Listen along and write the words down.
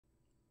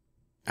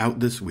Out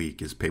this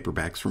week is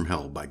Paperbacks from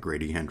Hell by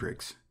Grady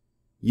Hendrix.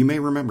 You may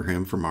remember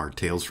him from our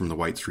Tales from the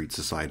White Street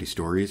Society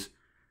stories,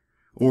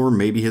 or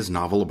maybe his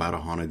novel about a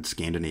haunted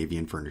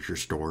Scandinavian furniture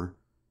store,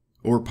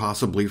 or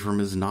possibly from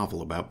his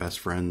novel about best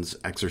friends'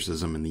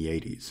 exorcism in the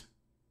 80s.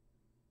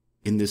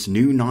 In this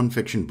new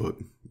nonfiction book,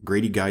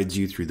 Grady guides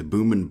you through the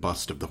boom and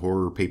bust of the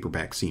horror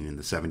paperback scene in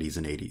the 70s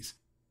and 80s.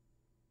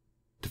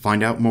 To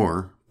find out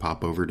more,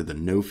 pop over to the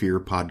No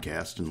Fear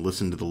podcast and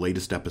listen to the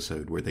latest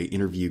episode where they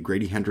interview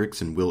Grady Hendrix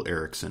and Will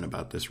Erikson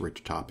about this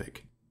rich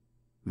topic.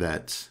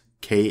 That's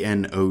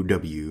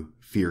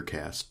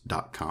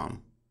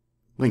knowfearcast.com.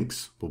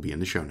 Links will be in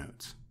the show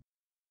notes.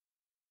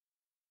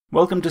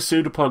 Welcome to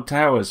PseudoPod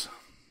Towers.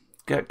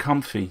 Get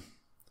comfy.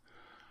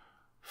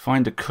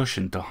 Find a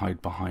cushion to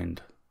hide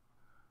behind.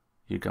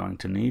 You're going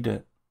to need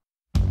it.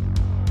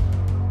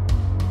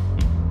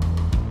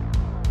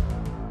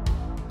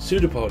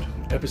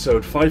 PseudoPod,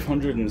 episode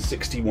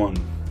 561,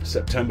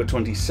 September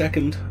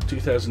 22nd,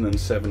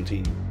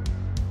 2017.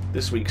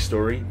 This week's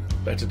story,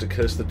 Better to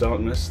Curse the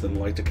Darkness Than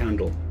Light a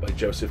Candle, by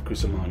Joseph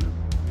Cusumano.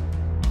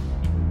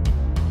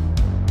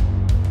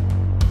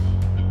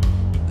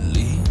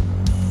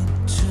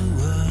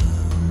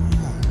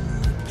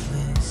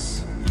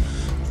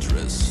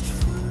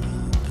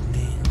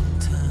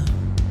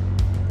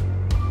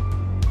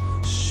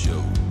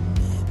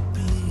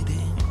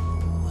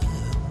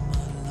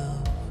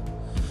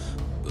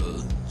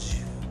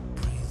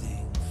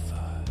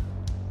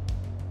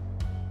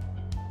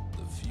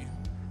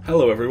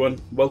 Hello everyone,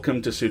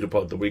 welcome to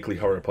PseudoPod, the weekly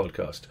horror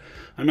podcast.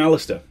 I'm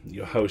Alasdair,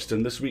 your host,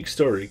 and this week's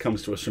story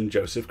comes to us from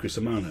Joseph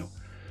Cusumano.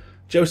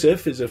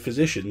 Joseph is a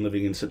physician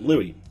living in St.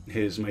 Louis.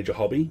 His major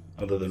hobby,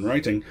 other than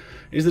writing,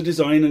 is the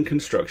design and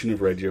construction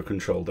of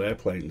radio-controlled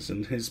airplanes,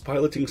 and his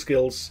piloting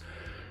skills,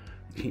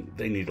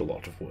 they need a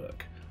lot of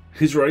work.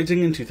 His writing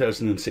in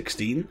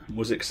 2016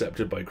 was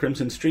accepted by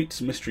Crimson Street's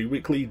Mystery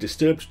Weekly,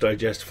 Disturbed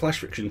Digest,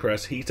 Flash Fiction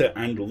Press, Heater,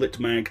 and Lit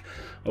Mag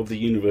of the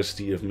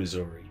University of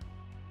Missouri.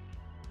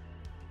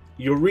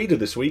 Your reader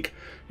this week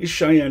is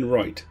Cheyenne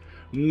Wright,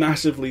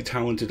 massively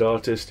talented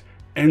artist,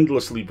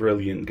 endlessly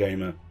brilliant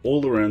gamer,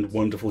 all-around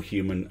wonderful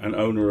human, and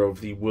owner of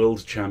the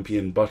world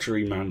champion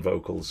Buttery Man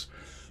vocals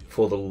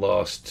for the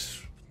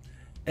last...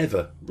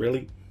 ever,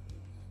 really?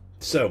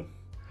 So,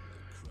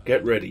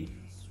 get ready,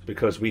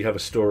 because we have a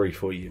story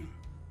for you,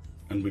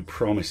 and we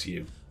promise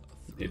you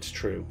it's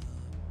true.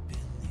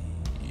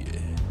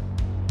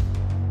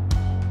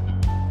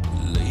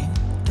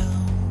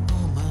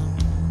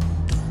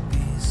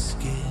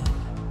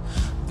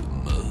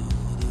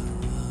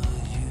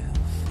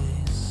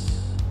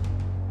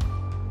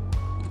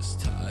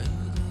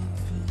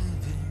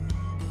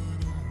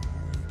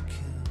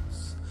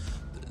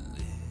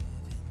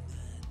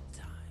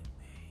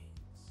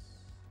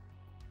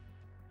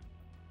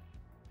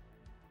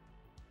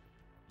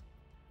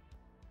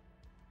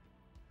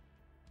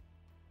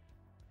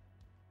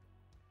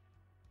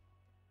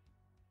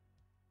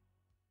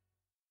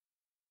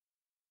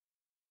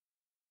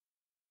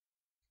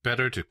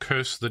 Better to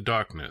curse the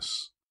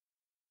darkness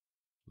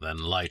than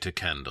light a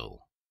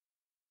candle,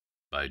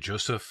 by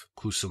Joseph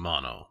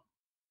Cusumano.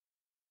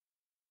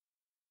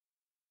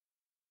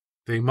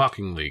 They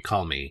mockingly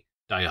call me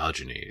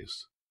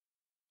Diogenes,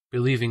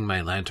 believing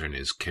my lantern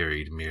is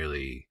carried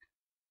merely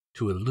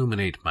to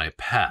illuminate my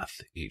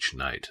path each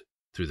night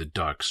through the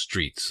dark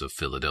streets of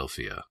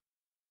Philadelphia.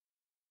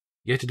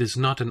 Yet it is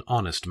not an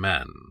honest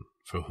man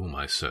for whom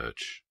I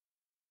search,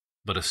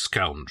 but a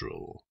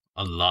scoundrel,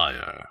 a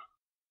liar,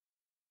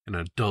 an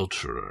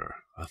adulterer,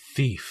 a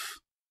thief,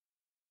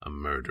 a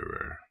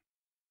murderer.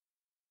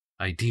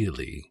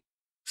 Ideally,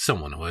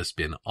 someone who has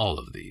been all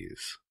of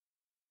these.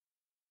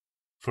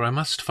 For I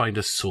must find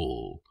a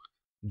soul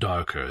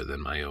darker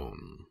than my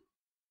own.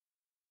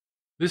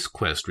 This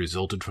quest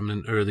resulted from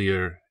an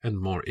earlier and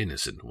more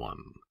innocent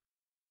one,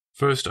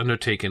 first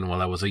undertaken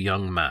while I was a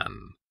young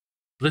man,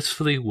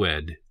 blissfully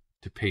wed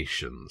to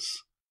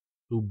Patience,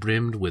 who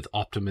brimmed with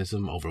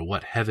optimism over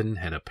what heaven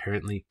had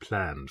apparently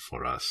planned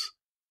for us.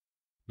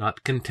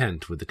 Not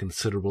content with the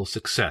considerable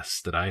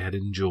success that I had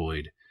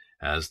enjoyed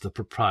as the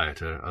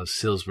proprietor of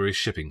Salisbury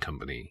Shipping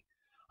Company,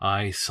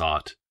 I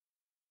sought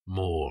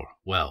more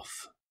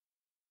wealth,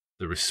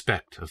 the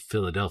respect of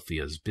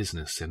Philadelphia's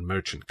business and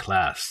merchant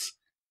class,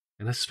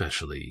 and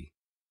especially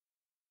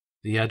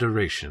the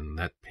adoration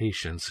that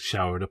Patience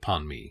showered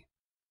upon me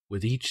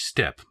with each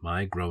step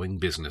my growing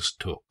business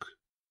took.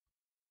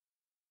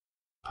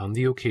 Upon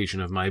the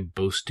occasion of my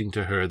boasting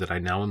to her that I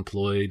now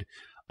employed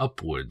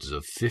upwards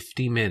of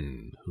 50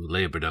 men who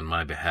labored on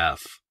my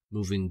behalf,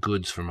 moving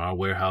goods from our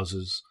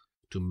warehouses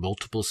to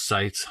multiple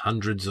sites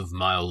hundreds of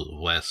miles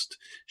west,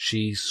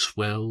 she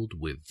swelled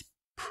with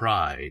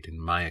pride in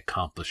my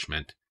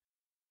accomplishment,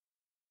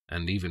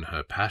 and even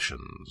her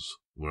passions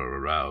were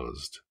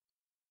aroused.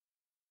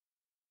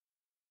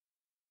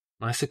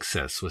 My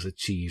success was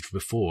achieved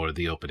before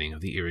the opening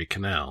of the Erie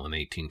Canal in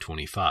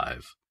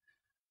 1825.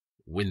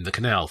 When the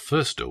canal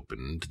first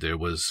opened, there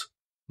was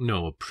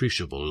no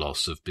appreciable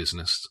loss of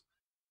business,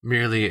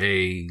 merely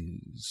a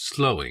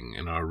slowing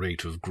in our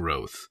rate of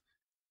growth,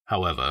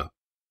 However,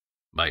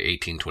 by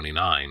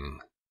 1829,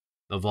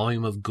 the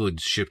volume of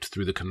goods shipped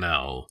through the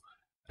canal,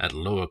 at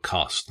lower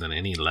cost than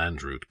any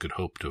land route could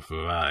hope to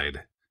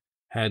provide,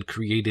 had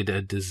created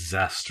a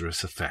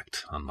disastrous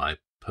effect on my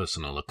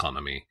personal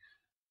economy,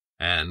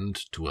 and,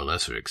 to a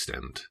lesser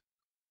extent,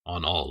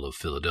 on all of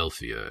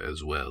Philadelphia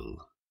as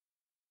well.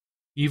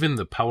 Even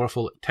the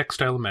powerful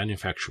textile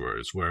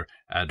manufacturers were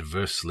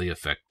adversely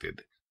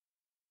affected.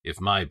 If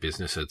my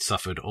business had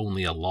suffered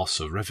only a loss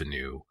of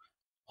revenue,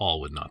 all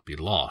would not be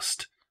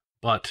lost,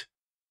 but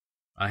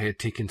I had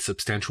taken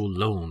substantial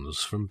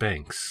loans from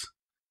banks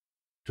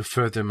to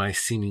further my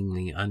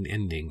seemingly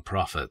unending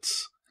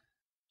profits,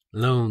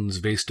 loans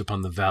based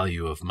upon the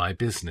value of my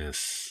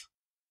business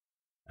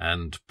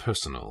and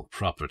personal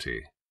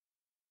property,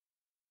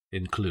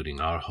 including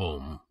our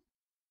home.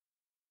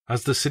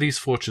 As the city's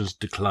fortunes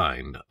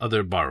declined,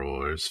 other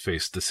borrowers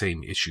faced the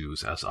same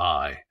issues as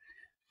I,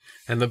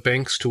 and the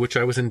banks to which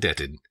I was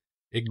indebted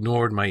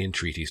ignored my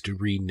entreaties to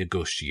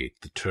renegotiate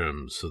the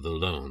terms of the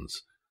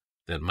loans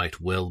that might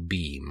well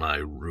be my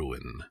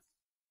ruin.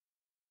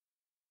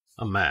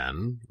 A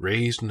man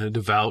raised in a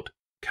devout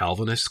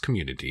Calvinist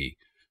community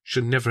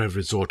should never have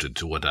resorted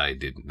to what I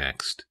did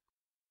next.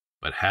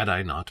 But had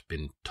I not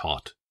been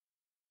taught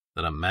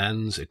that a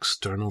man's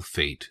external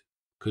fate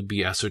could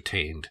be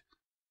ascertained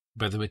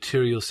by the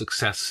material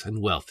success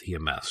and wealth he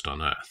amassed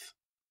on earth?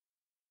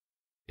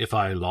 If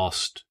I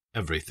lost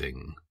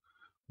everything,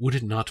 would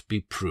it not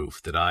be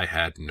proof that I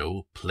had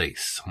no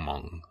place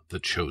among the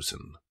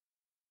chosen?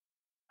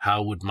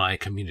 How would my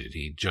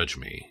community judge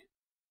me?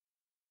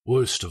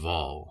 Worst of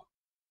all,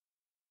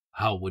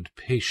 how would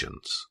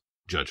patience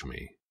judge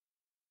me?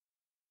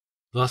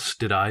 Thus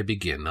did I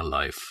begin a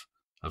life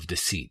of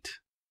deceit,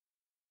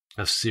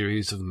 a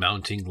series of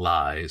mounting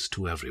lies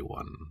to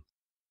everyone,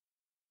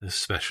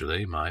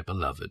 especially my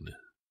beloved.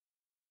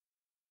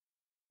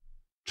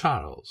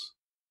 "Charles,"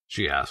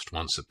 she asked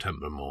one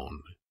September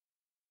morn,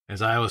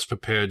 as I was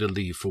prepared to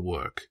leave for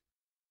work,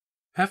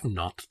 "have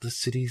not the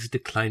city's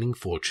declining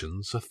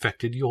fortunes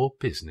affected your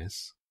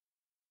business?"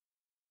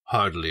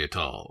 "Hardly at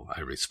all,"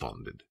 I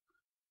responded.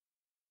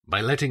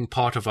 "By letting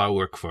part of our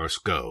workforce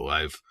go,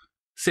 I've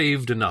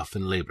saved enough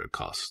in labor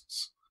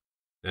costs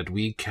that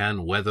we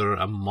can weather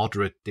a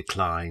moderate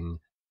decline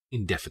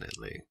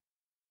indefinitely.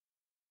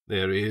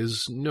 There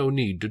is no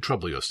need to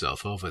trouble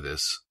yourself over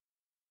this."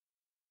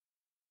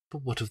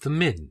 "But what of the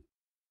men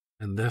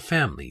and their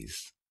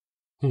families,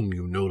 whom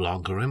you no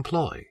longer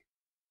employ?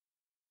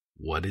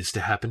 What is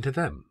to happen to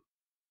them?"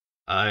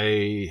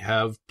 "I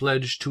have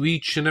pledged to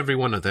each and every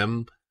one of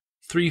them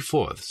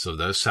 3/4 of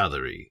their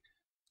salary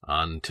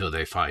until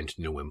they find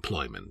new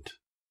employment.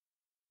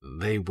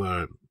 They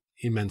were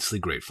immensely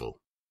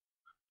grateful."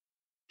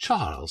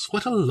 "Charles,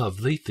 what a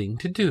lovely thing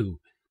to do!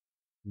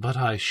 But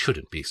I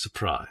shouldn't be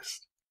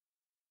surprised,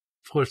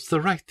 for it's the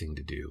right thing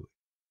to do,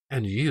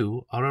 and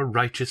you are a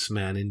righteous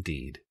man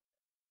indeed."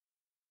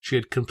 She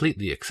had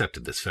completely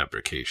accepted this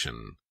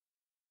fabrication,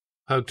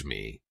 hugged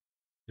me,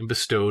 and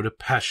bestowed a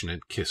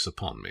passionate kiss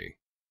upon me.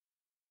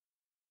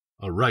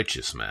 A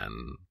righteous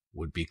man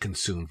would be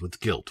consumed with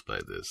guilt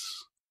by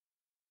this,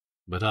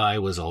 but I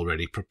was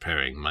already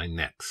preparing my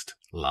next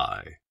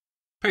lie.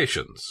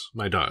 "Patience,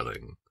 my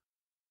darling.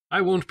 I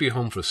won't be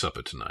home for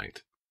supper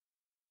tonight.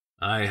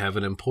 I have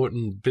an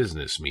important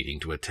business meeting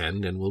to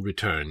attend and will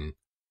return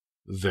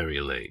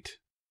very late.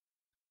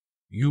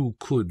 You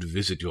could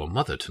visit your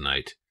mother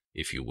tonight,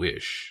 if you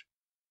wish."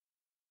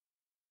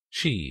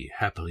 She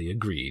happily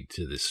agreed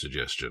to this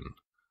suggestion.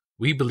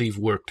 We believe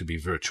work to be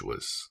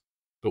virtuous,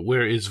 but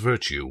where is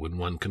virtue when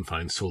one can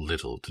find so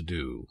little to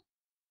do?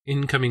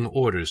 Incoming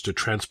orders to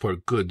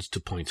transport goods to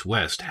points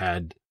west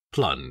had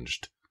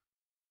plunged.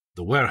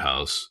 The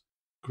warehouse,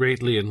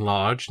 greatly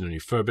enlarged and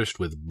refurbished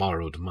with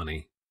borrowed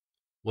money,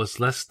 was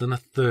less than a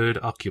third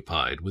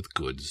occupied with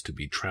goods to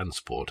be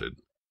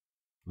transported.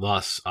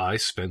 Thus I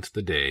spent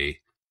the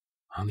day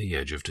on the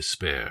edge of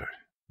despair,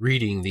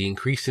 reading the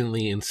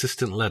increasingly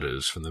insistent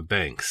letters from the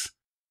banks.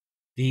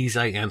 These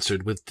I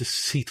answered with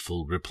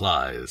deceitful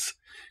replies,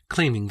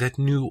 claiming that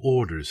new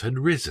orders had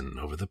risen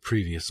over the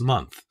previous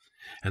month,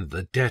 and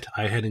the debt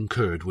I had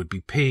incurred would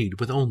be paid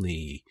with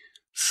only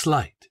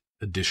slight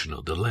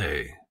additional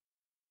delay.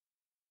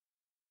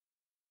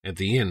 At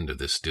the end of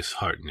this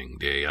disheartening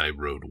day I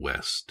rode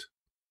west,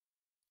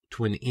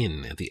 to an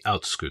inn at the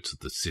outskirts of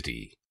the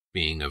city,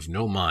 being of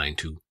no mind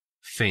to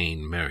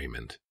feign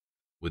merriment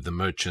with the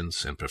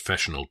merchants and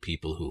professional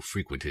people who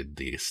frequented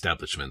the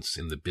establishments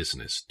in the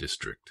business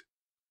district.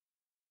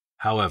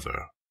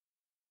 However,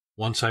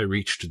 once I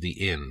reached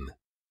the inn,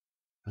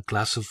 a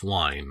glass of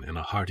wine and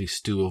a hearty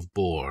stew of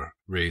boar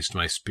raised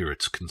my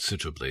spirits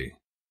considerably,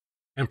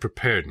 and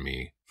prepared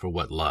me for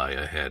what lay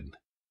ahead.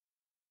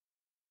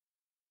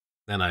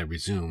 Then I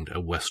resumed a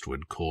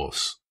westward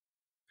course,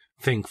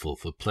 thankful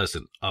for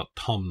pleasant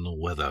autumnal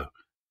weather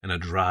and a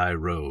dry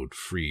road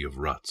free of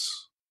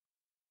ruts.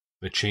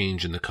 The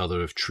change in the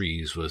color of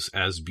trees was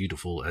as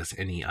beautiful as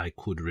any I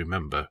could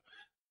remember,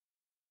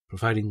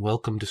 providing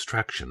welcome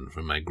distraction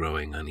from my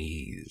growing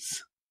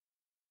unease.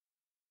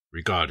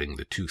 regarding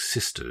the two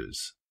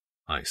sisters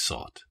I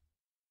sought.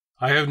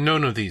 I have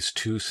known of these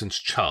two since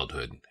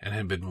childhood, and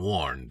had been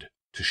warned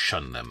to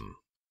shun them.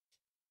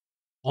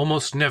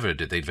 Almost never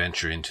did they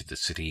venture into the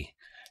city,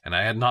 and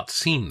I had not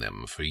seen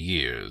them for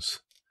years.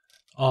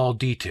 All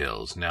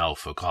details now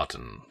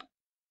forgotten.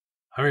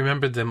 I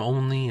remembered them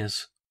only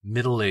as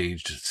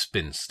middle-aged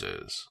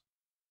spinsters.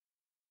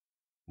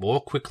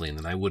 More quickly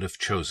than I would have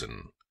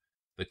chosen,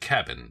 the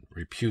cabin,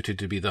 reputed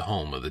to be the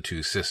home of the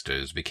two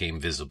sisters, became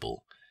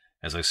visible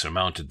as I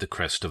surmounted the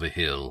crest of a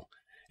hill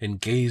and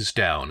gazed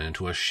down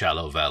into a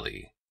shallow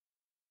valley.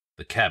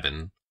 The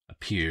cabin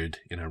appeared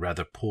in a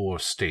rather poor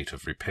state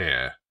of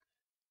repair,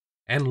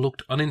 and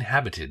looked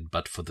uninhabited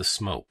but for the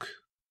smoke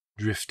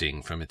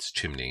drifting from its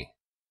chimney.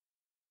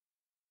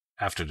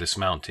 After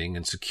dismounting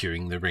and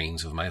securing the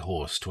reins of my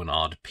horse to an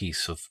odd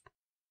piece of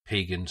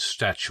pagan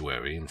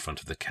statuary in front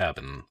of the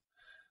cabin,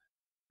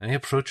 I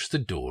approached the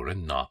door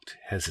and knocked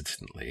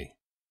hesitantly.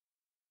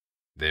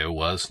 There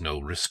was no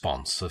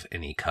response of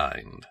any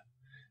kind,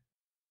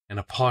 and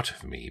a part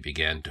of me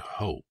began to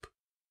hope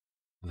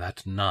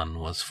that none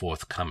was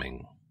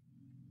forthcoming.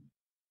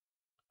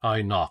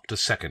 I knocked a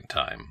second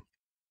time,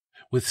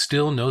 with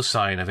still no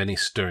sign of any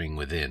stirring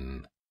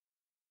within.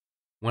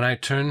 When I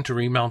turned to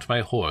remount my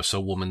horse, a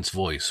woman's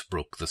voice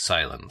broke the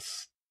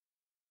silence.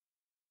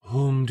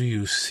 "Whom do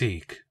you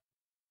seek?"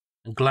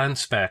 A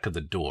glance back at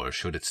the door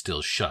showed it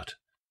still shut,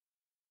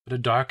 but a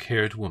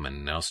dark-haired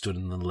woman now stood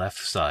on the left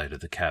side of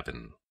the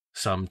cabin,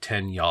 some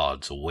 10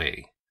 yards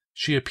away.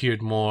 She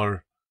appeared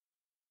more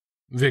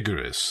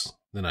vigorous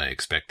than I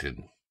expected,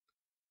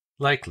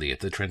 likely at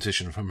the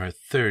transition from her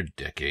 3rd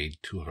decade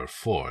to her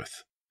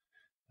 4th,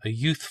 a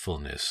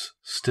youthfulness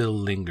still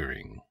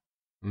lingering.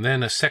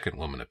 Then a second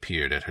woman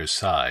appeared at her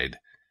side,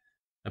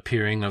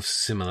 appearing of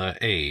similar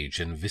age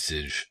and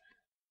visage,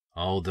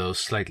 although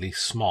slightly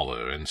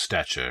smaller in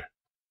stature.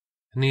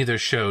 Neither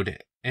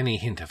showed any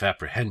hint of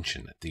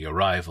apprehension at the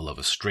arrival of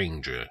a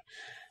stranger.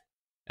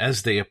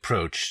 As they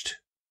approached,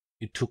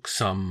 it took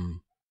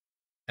some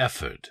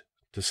effort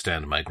to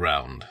stand my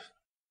ground.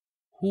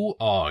 "Who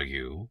are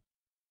you,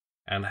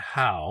 and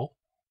how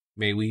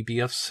may we be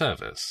of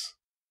service?"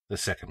 the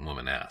second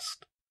woman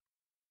asked.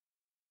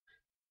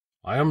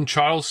 "I am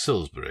Charles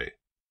Salisbury,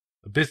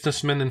 a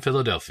businessman in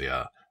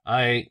Philadelphia.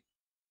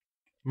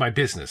 My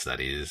business, that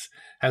is,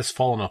 has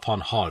fallen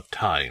upon hard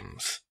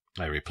times,"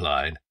 I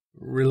replied,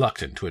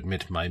 reluctant to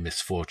admit my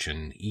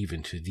misfortune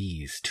even to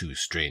these two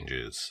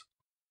strangers.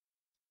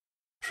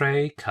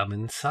 "Pray come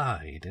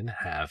inside and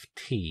have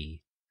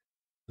tea,"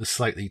 the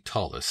slightly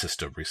taller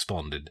sister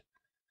responded.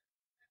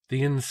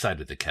 The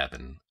inside of the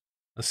cabin,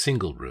 a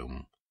single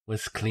room,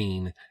 was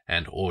clean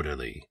and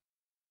orderly,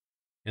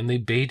 and they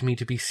bade me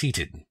to be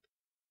seated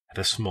at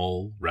a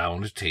small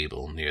round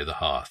table near the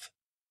hearth.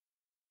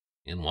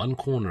 In one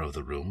corner of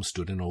the room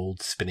stood an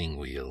old spinning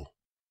wheel.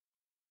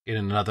 In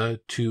another,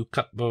 2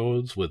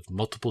 cupboards with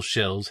multiple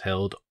shelves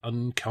held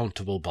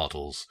uncountable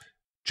bottles,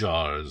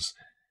 jars,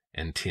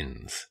 and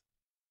tins.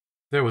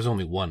 There was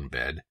only one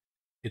bed,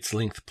 its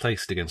length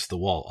placed against the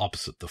wall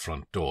opposite the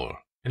front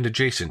door, and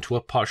adjacent to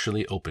a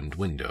partially opened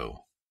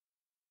window.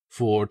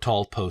 4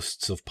 tall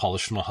posts of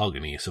polished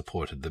mahogany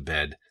supported the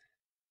bed,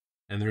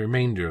 and the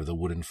remainder of the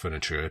wooden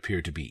furniture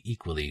appeared to be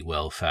equally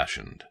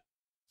well-fashioned.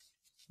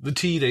 The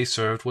tea they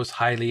served was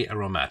highly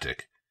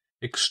aromatic,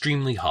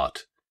 extremely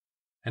hot,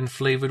 and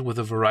flavored with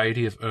a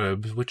variety of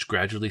herbs which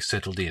gradually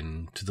settled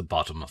in to the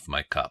bottom of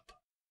my cup.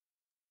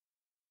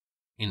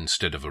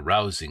 Instead of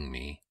arousing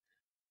me,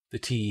 the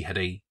tea had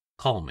a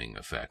calming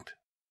effect,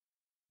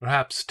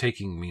 perhaps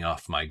taking me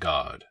off my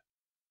guard.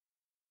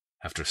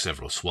 After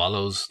several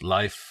swallows,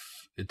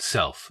 life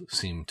itself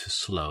seemed to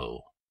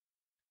slow,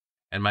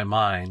 and my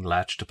mind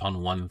latched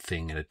upon one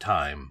thing at a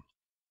time,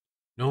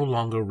 no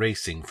longer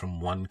racing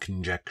from one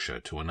conjecture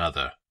to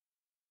another.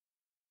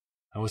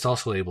 I was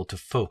also able to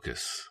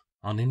focus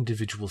on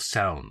individual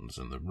sounds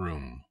in the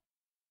room,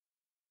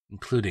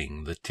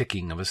 including the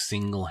ticking of a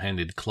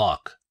single-handed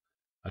clock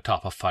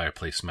atop a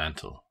fireplace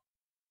mantel.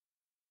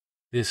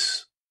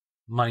 This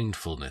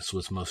mindfulness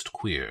was most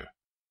queer,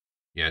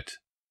 yet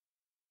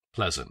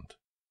pleasant,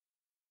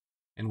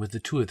 and with the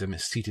two of them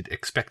seated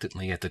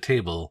expectantly at the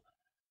table,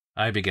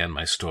 I began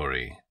my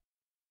story,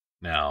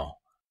 now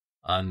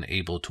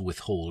unable to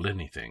withhold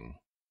anything.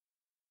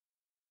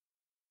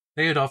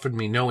 They had offered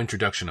me no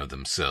introduction of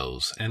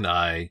themselves, and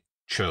I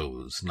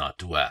chose not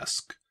to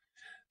ask,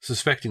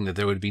 suspecting that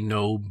there would be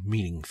no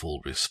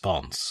meaningful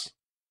response.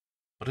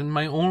 But in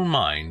my own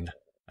mind,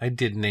 I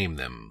did name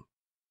them.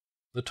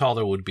 The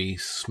taller would be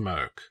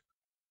Smirk,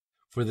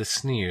 for the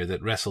sneer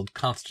that wrestled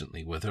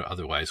constantly with her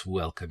otherwise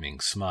welcoming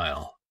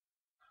smile.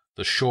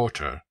 The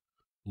shorter,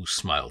 who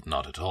smiled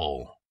not at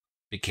all,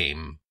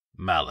 became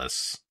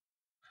Malice.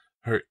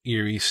 Her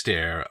eerie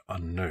stare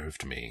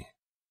unnerved me,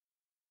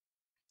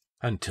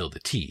 until the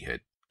tea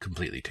had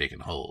completely taken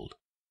hold.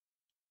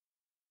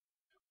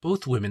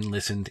 Both women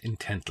listened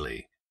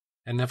intently,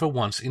 and never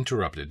once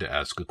interrupted to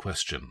ask a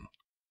question,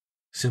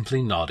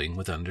 simply nodding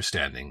with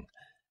understanding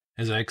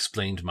as I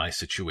explained my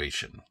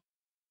situation.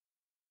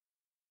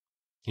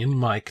 In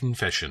my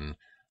confession,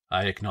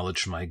 I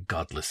acknowledged my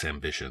godless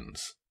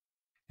ambitions,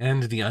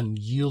 and the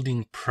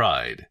unyielding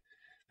pride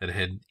that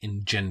had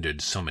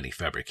engendered so many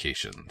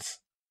fabrications.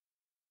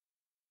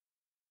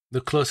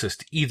 The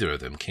closest either of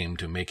them came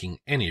to making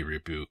any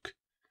rebuke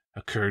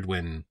occurred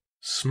when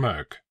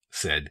Smirk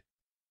said,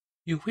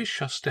 "You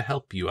wish us to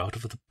help you out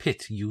of the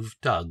pit you've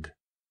dug."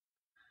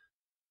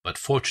 But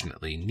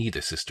fortunately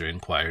neither sister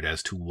inquired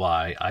as to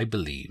why I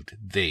believed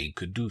they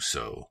could do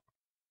so.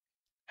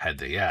 Had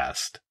they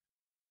asked,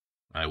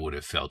 I would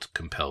have felt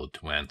compelled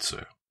to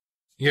answer.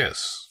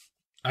 "Yes,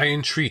 I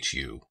entreat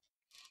you.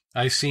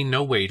 I see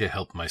no way to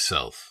help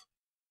myself."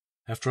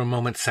 After a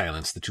moment's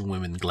silence, the two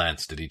women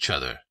glanced at each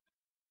other,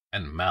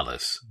 and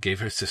Malice gave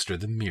her sister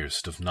the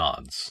merest of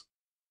nods.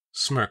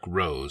 Smirk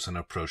rose and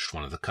approached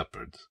one of the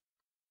cupboards,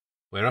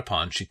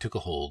 whereupon she took a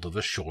hold of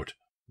a short,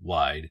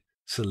 wide,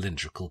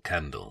 cylindrical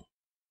candle.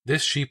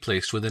 This she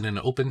placed within an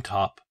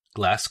open-top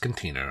glass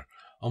container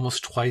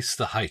almost twice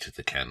the height of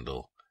the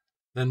candle,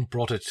 then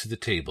brought it to the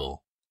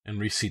table and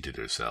reseated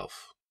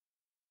herself.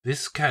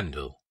 "This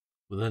candle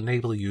will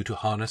enable you to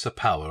harness a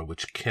power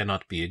which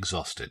cannot be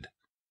exhausted.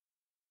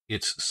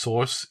 Its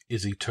source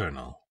is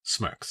eternal,"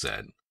 Smirk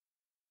said.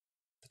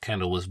 The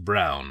candle was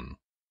brown,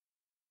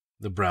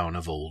 the brown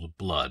of old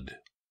blood,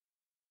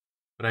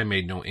 but I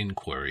made no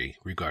inquiry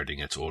regarding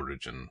its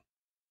origin.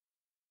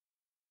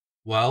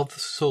 "While the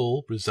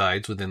soul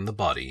resides within the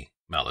body,"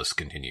 Malice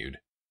continued,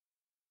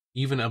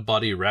 "even a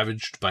body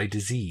ravaged by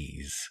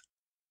disease,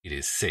 it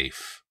is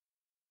safe.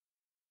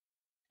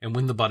 And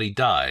when the body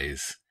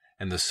dies,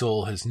 and the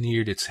soul has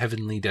neared its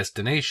heavenly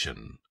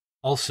destination,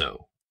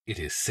 also it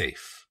is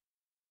safe,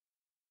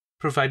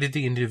 provided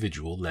the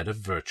individual led a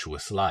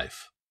virtuous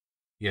life.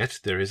 Yet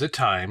there is a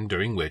time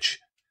during which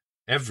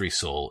every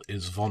soul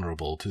is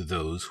vulnerable to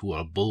those who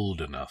are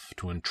bold enough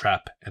to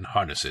entrap and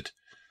harness it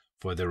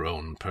for their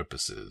own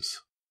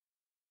purposes.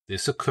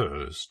 This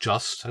occurs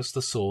just as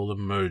the soul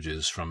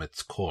emerges from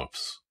its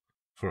corpse.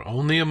 For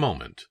only a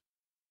moment,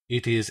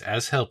 it is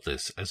as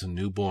helpless as a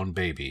newborn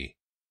baby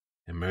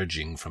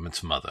emerging from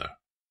its mother.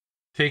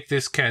 Take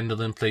this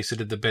candle and place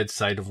it at the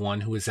bedside of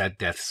one who is at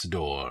death's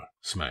door,"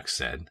 Smirk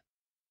said,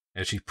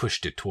 as she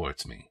pushed it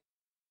towards me.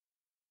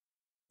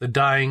 "The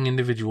dying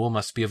individual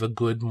must be of a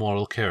good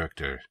moral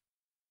character,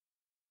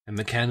 and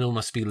the candle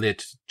must be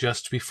lit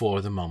just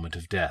before the moment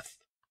of death.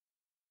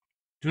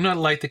 Do not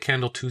light the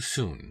candle too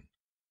soon,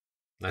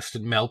 lest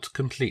it melt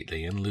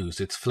completely and lose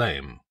its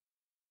flame.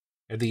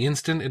 At the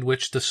instant at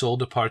which the soul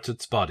departs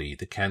its body,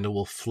 the candle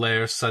will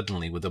flare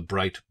suddenly with a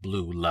bright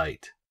blue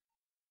light.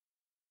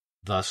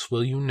 Thus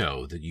will you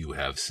know that you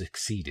have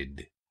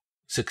succeeded."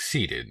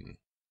 "Succeeded?"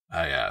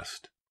 I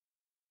asked.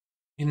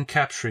 "In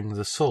capturing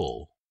the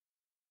soul,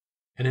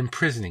 and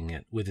imprisoning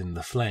it within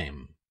the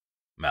flame,"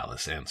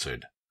 Malice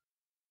answered.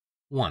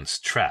 "Once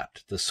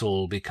trapped, the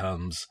soul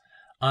becomes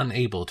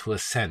unable to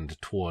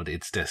ascend toward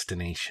its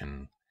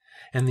destination,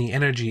 and the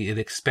energy it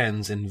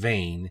expends in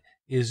vain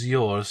is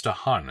yours to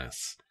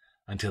harness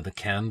until the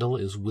candle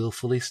is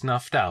willfully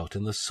snuffed out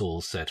and the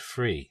soul set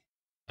free."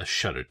 A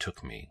shudder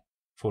took me,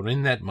 for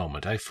in that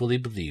moment I fully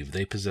believed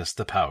they possessed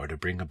the power to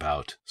bring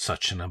about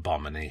such an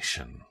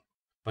abomination.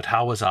 But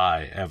how was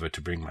I ever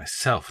to bring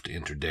myself to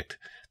interdict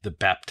the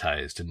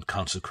baptized and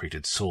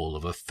consecrated soul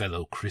of a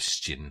fellow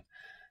Christian,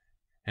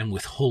 and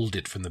withhold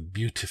it from the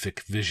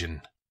beatific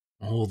vision?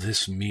 All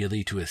this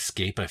merely to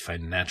escape a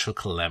financial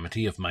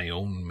calamity of my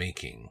own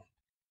making.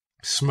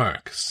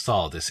 Smirk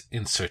saw this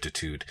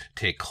incertitude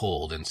take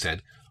hold and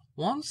said,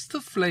 "Once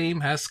the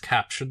flame has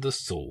captured the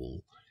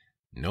soul,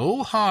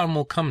 no harm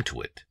will come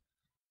to it,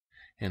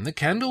 and the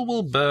candle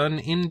will burn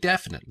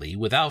indefinitely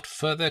without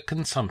further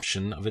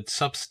consumption of its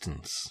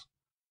substance.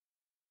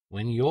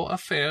 When your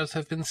affairs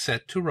have been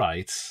set to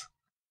rights,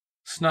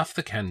 snuff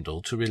the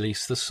candle to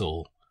release the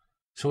soul,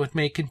 so it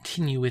may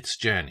continue its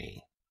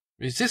journey.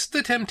 Resist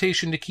the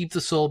temptation to keep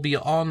the soul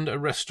beyond a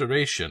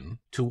restoration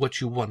to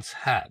what you once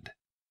had.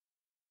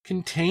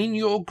 Contain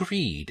your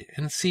greed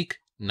and seek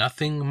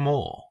nothing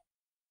more."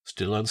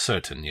 Still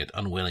uncertain, yet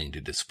unwilling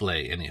to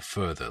display any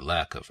further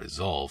lack of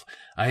resolve,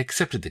 I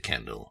accepted the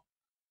candle,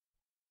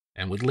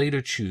 and would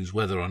later choose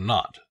whether or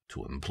not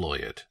to employ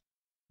it.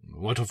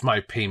 "What of my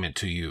payment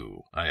to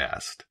you?" I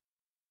asked.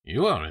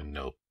 "You are in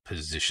no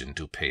position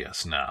to pay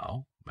us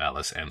now,"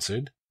 Malice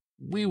answered.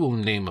 "We will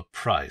name a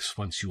price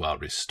once you are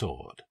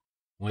restored."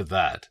 With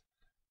that,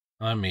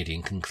 our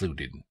meeting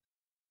concluded,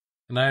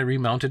 and I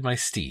remounted my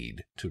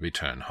steed to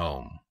return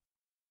home.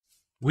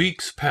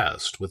 Weeks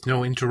passed with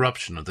no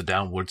interruption of the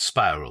downward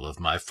spiral of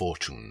my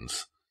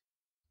fortunes.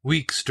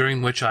 Weeks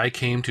during which I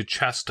came to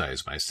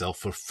chastise myself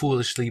for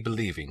foolishly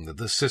believing that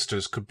the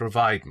sisters could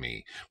provide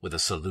me with a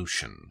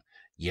solution.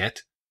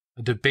 Yet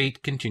a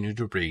debate continued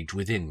to rage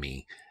within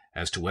me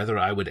as to whether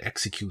I would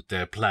execute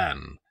their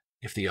plan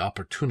if the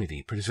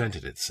opportunity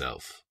presented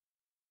itself.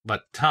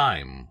 But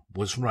time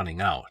was running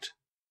out.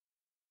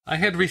 I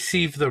had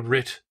received the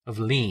writ of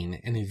lien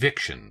and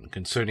eviction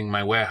concerning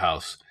my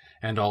warehouse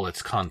and all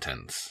its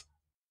contents.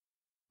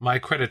 My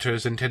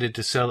creditors intended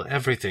to sell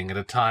everything at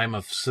a time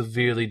of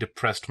severely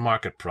depressed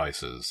market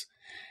prices,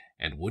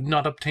 and would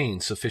not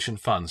obtain sufficient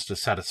funds to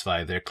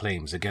satisfy their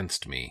claims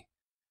against me.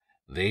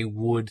 They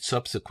would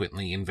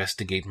subsequently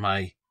investigate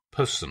my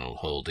personal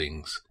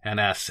holdings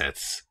and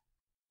assets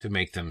to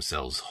make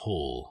themselves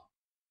whole.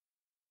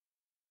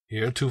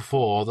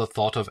 Heretofore, the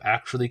thought of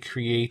actually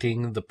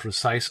creating the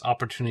precise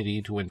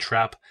opportunity to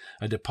entrap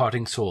a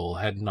departing soul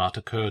had not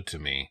occurred to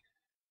me,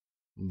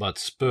 but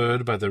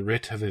spurred by the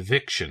writ of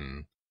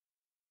eviction,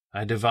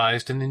 I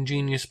devised an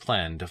ingenious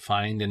plan to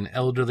find an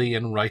elderly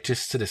and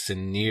righteous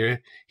citizen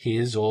near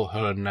his or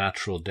her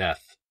natural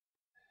death,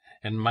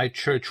 and my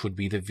church would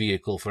be the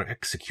vehicle for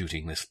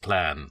executing this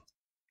plan.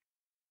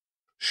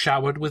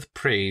 Showered with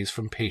praise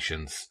from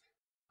patients,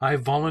 I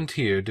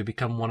volunteered to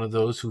become one of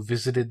those who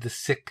visited the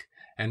sick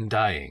and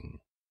dying.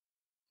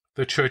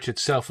 The church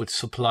itself would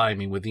supply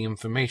me with the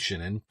information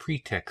and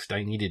pretext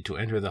I needed to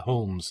enter the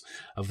homes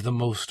of the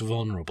most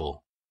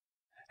vulnerable.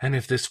 And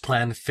if this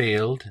plan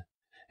failed,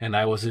 and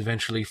I was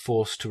eventually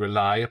forced to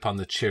rely upon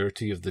the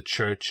charity of the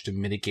church to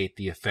mitigate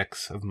the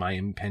effects of my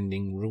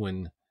impending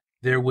ruin,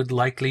 there would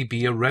likely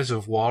be a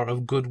reservoir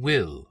of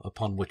goodwill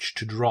upon which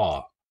to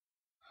draw.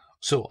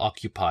 So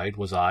occupied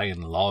was I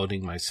in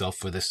lauding myself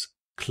for this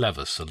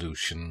clever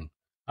solution,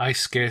 I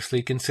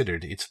scarcely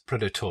considered its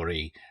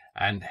predatory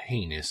and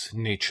heinous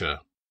nature.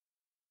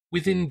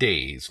 Within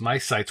days my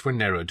sights were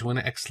narrowed to an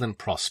excellent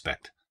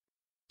prospect.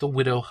 The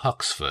widow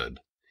Huxford,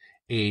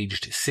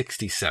 aged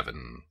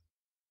 67,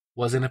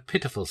 was in a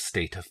pitiful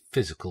state of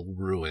physical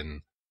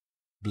ruin.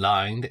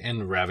 Blind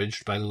and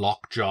ravaged by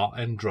lockjaw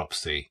and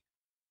dropsy,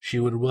 she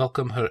would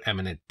welcome her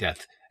imminent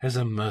death as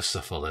a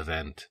merciful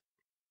event.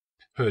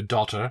 Her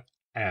daughter,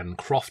 Anne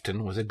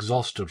Crofton, was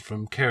exhausted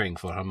from caring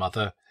for her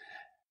mother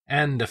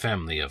and a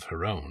family of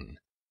her own,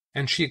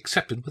 and she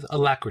accepted with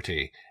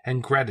alacrity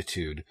and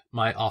gratitude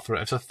my offer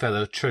as a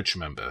fellow church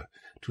member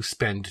to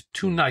spend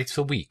 2 nights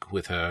a week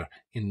with her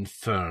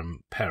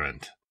infirm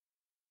parent.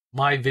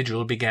 My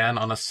vigil began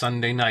on a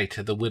Sunday night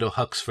at the widow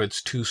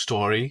Huxford's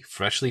 2-story,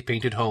 freshly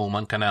painted home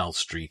on Canal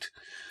Street,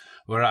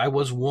 where I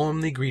was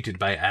warmly greeted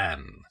by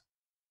Anne.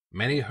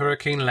 Many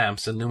hurricane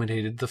lamps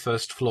illuminated the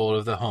first floor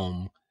of the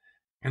home,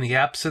 and the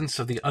absence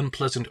of the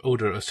unpleasant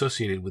odor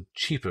associated with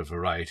cheaper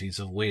varieties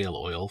of whale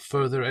oil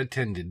further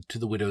attended to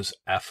the widow's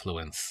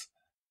affluence.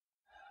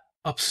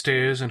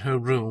 Upstairs in her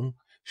room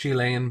she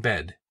lay in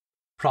bed,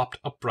 propped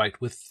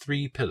upright with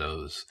 3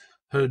 pillows,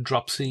 her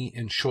dropsy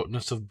and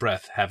shortness of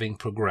breath having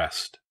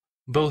progressed.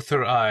 Both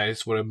her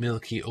eyes were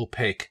milky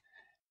opaque,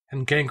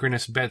 and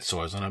gangrenous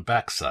bedsores on her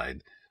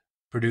backside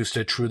produced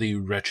a truly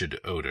wretched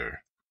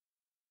odor.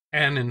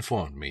 Anne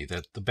informed me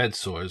that the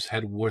bedsores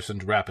had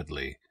worsened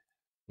rapidly,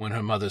 when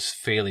her mother's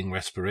failing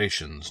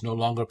respirations no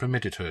longer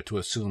permitted her to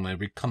assume a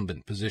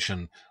recumbent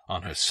position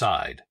on her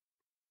side.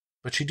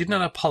 But she did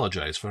not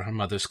apologize for her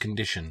mother's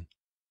condition,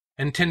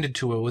 and tended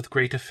to her with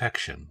great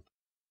affection.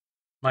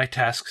 My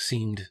task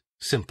seemed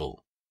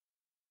simple.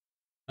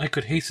 I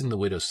could hasten the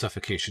widow's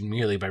suffocation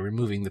merely by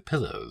removing the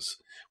pillows,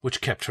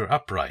 which kept her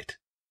upright,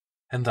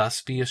 and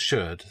thus be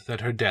assured that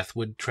her death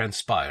would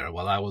transpire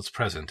while I was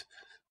present,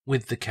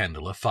 with the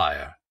candle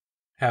afire.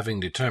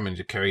 Having determined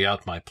to carry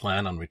out my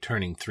plan on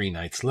returning 3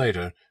 nights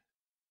later,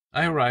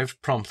 I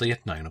arrived promptly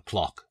at 9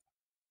 o'clock,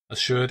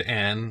 assured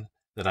Anne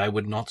that I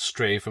would not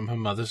stray from her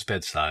mother's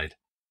bedside,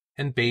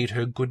 and bade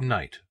her good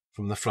night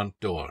from the front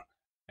door,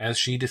 as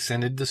she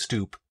descended the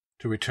stoop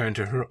to return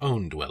to her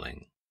own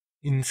dwelling.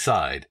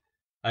 Inside,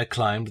 I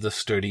climbed the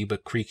sturdy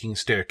but creaking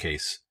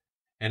staircase,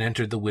 and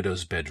entered the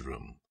widow's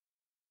bedroom,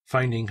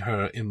 finding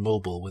her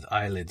immobile with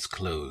eyelids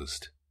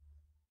closed.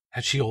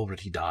 Had she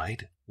already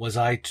died? Was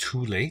I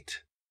too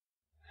late?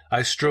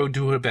 I strode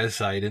to her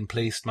bedside and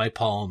placed my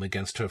palm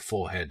against her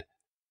forehead,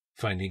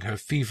 finding her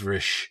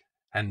feverish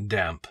and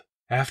damp.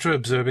 After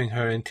observing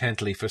her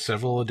intently for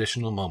several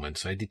additional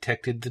moments, I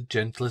detected the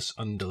gentlest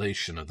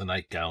undulation of the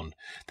nightgown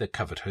that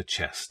covered her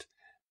chest.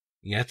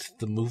 Yet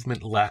the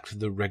movement lacked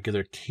the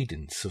regular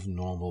cadence of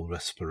normal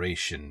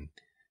respiration.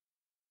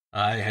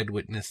 I had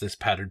witnessed this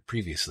pattern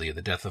previously at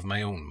the death of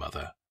my own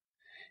mother,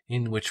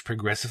 in which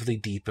progressively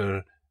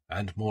deeper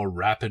and more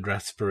rapid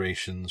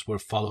respirations were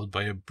followed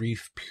by a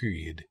brief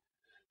period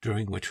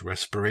during which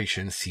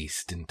respiration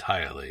ceased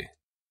entirely.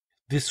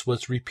 This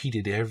was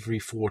repeated every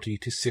 40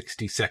 to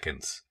 60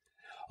 seconds,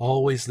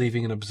 always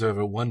leaving an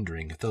observer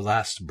wondering if the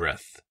last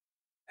breath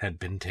had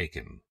been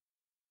taken.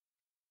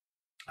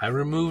 I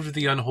removed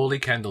the unholy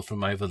candle from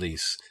my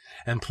valise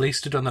and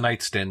placed it on the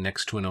nightstand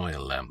next to an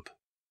oil lamp,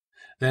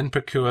 then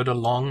procured a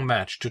long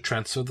match to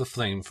transfer the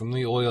flame from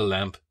the oil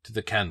lamp to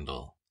the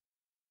candle.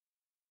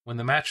 When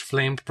the match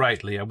flamed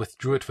brightly, I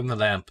withdrew it from the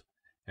lamp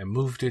and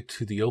moved it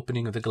to the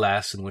opening of the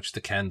glass in which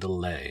the candle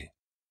lay.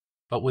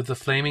 But with the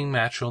flaming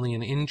match only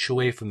an inch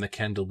away from the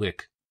candle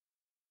wick,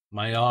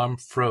 my arm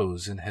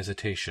froze in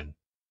hesitation.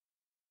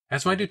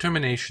 As my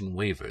determination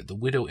wavered, the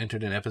widow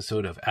entered an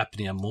episode of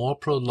apnea more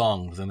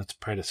prolonged than its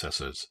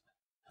predecessors.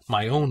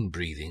 My own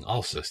breathing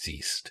also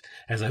ceased,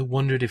 as I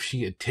wondered if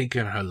she had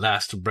taken her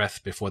last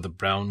breath before the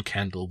brown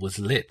candle was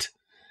lit.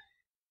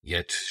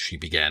 Yet she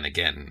began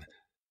again,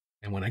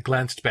 and when I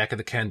glanced back at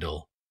the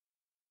candle,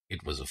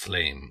 it was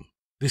aflame.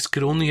 This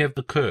could only have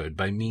occurred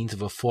by means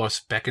of a force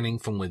beckoning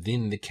from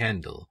within the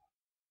candle,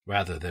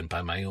 rather than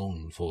by my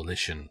own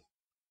volition.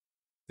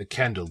 The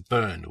candle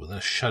burned with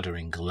a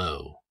shuddering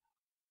glow,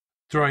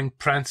 throwing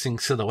prancing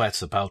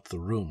silhouettes about the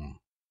room.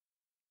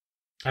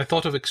 I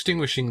thought of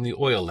extinguishing the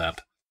oil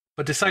lamp,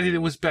 but decided it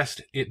was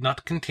best it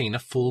not contain a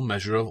full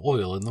measure of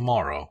oil in the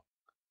morrow,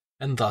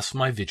 and thus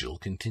my vigil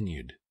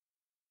continued.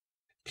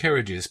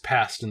 Carriages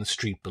passed in the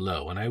street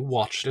below, and I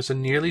watched as a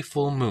nearly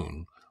full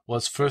moon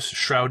was first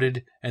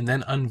shrouded and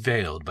then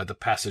unveiled by the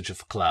passage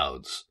of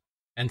clouds,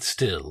 and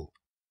still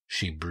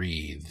she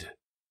breathed.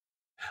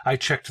 I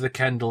checked the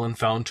candle and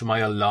found to my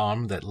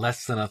alarm that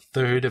less than a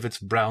third of its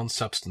brown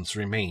substance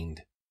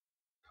remained.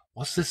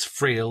 Was this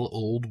frail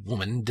old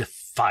woman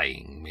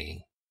defying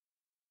me?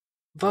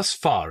 Thus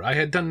far I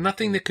had done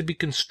nothing that could be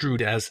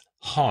construed as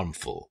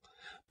harmful,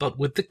 but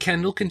with the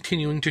candle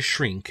continuing to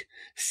shrink,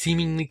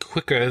 seemingly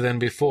quicker than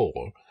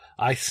before,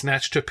 I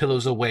snatched her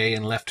pillows away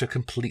and left her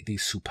completely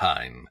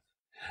supine.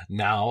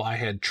 Now I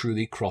had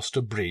truly crossed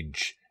a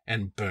bridge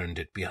and burned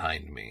it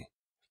behind me.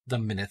 The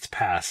minutes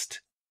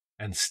passed,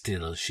 and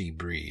still she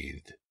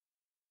breathed.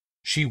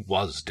 She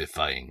was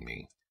defying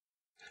me.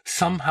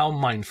 Somehow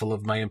mindful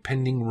of my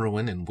impending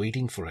ruin and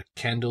waiting for a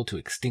candle to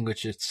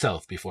extinguish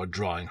itself before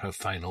drawing her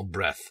final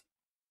breath.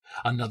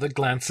 Another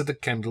glance at the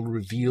candle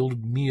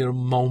revealed mere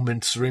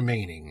moments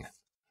remaining.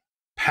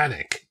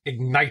 Panic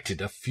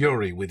ignited a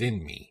fury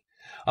within me,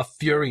 a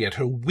fury at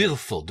her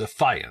willful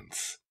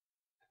defiance.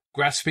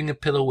 Grasping a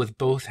pillow with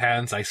both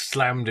hands, I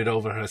slammed it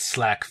over her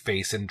slack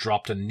face and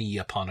dropped a knee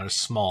upon her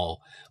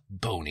small,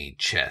 bony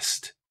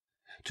chest,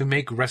 to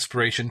make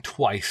respiration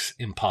twice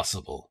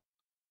impossible.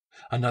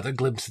 Another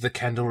glimpse of the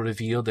candle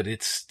revealed that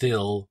it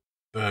still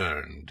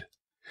burned.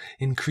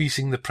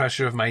 Increasing the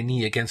pressure of my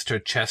knee against her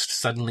chest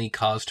suddenly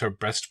caused her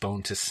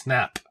breastbone to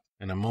snap,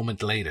 and a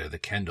moment later the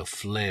candle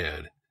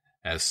flared,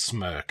 as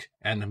Smirk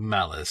and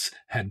Malice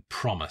had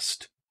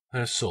promised.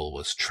 Her soul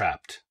was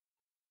trapped,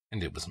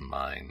 and it was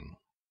mine.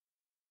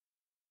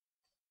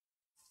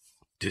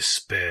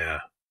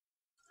 Despair.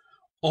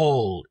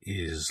 All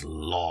is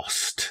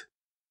lost.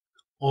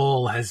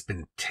 All has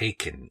been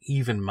taken,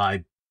 even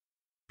my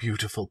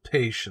beautiful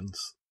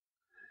Patience.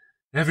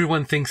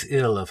 Everyone thinks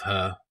ill of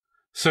her,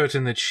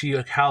 certain that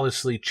she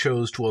callously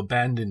chose to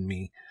abandon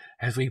me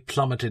as we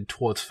plummeted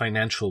towards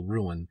financial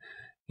ruin.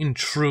 In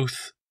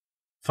truth,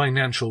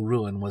 financial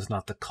ruin was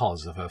not the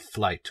cause of her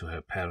flight to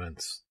her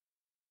parents.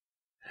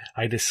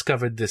 I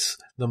discovered this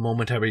the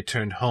moment I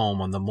returned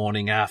home on the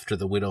morning after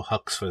the widow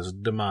Huxford's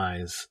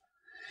demise.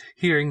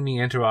 Hearing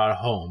me enter our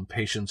home,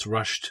 Patience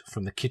rushed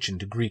from the kitchen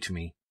to greet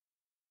me.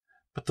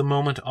 But the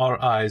moment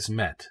our eyes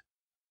met,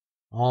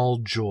 all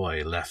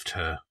joy left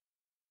her,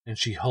 and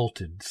she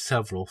halted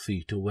several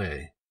feet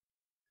away.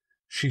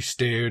 She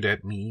stared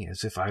at me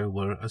as if I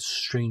were a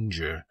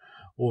stranger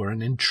or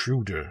an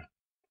intruder.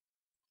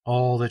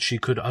 All that she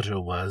could utter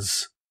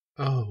was,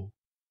 "Oh."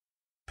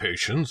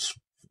 "Patience,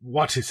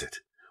 what is it?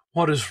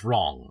 What is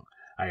wrong?"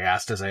 I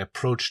asked as I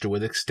approached her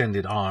with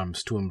extended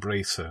arms to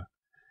embrace her.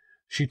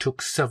 She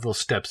took several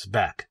steps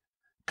back,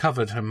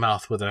 covered her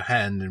mouth with her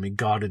hand, and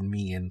regarded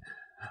me in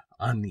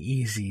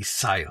uneasy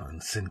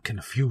silence and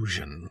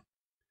confusion.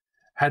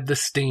 Had the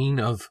stain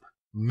of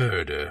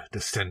murder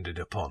descended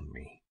upon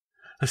me,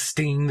 a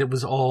stain that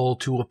was all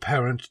too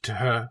apparent to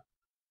her?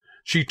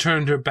 She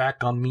turned her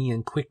back on me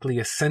and quickly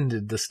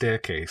ascended the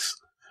staircase,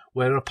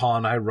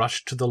 whereupon I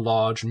rushed to the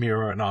large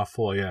mirror in our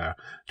foyer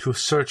to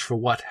search for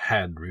what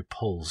had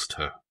repulsed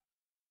her.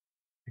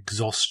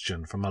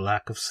 Exhaustion from a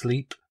lack of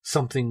sleep,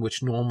 something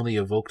which normally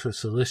evoked her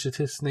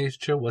solicitous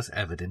nature, was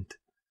evident,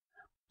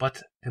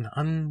 but an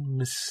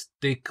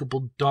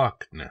unmistakable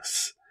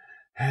darkness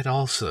had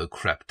also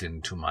crept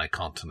into my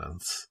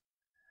countenance,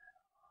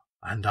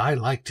 and I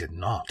liked it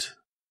not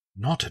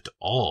at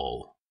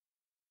all.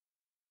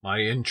 My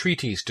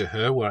entreaties to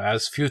her were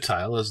as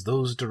futile as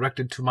those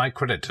directed to my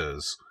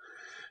creditors.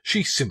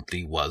 She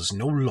simply was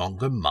no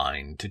longer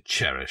mine to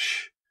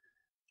cherish.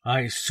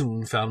 I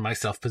soon found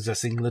myself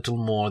possessing little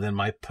more than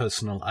my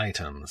personal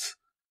items,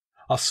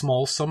 a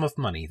small sum of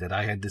money that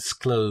I had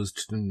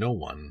disclosed to no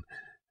one,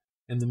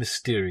 and the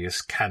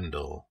mysterious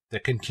candle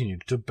that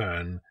continued to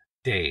burn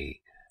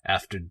day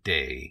after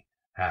day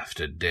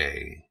after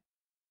day.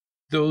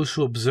 Those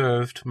who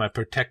observed my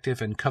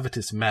protective and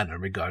covetous manner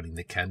regarding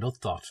the candle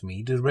thought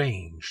me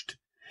deranged,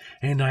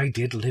 and I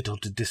did little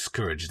to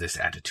discourage this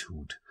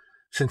attitude,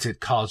 since it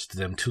caused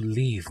them to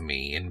leave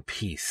me in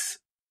peace.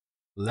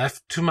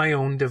 Left to my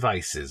own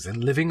devices,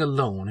 and living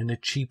alone in a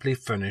cheaply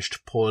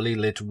furnished, poorly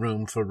lit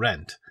room for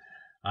rent,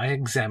 I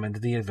examined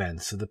the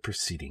events of the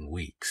preceding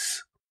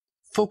weeks,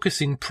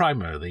 focusing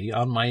primarily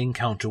on my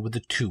encounter with the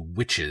two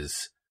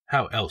witches.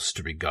 How else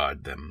to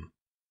regard them?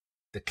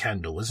 The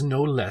candle was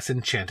no less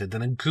enchanted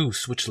than a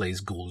goose which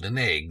lays golden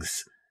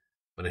eggs,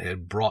 but it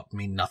had brought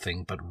me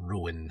nothing but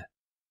ruin.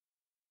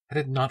 Had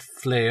it not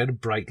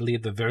flared brightly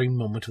at the very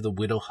moment of the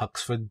widow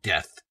Huxford's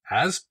death,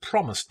 as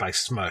promised by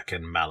Smirk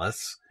and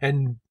Malice,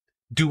 and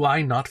Do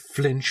I not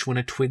flinch when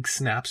a twig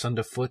snaps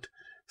underfoot,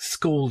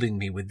 scolding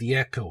me with the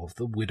echo of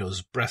the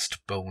widow's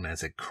breastbone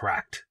as it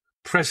cracked?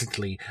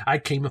 Presently I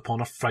came upon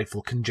a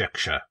frightful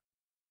conjecture,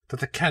 that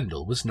the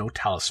candle was no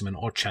talisman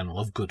or channel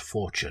of good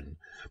fortune,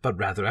 but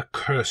rather a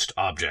cursed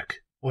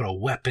object, or a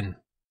weapon,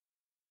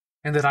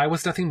 and that I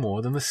was nothing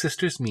more than the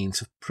sisters'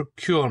 means of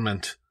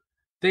procurement.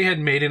 They had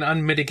made an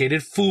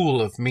unmitigated fool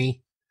of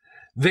me.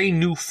 They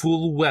knew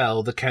full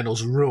well the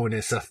candle's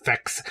ruinous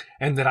effects,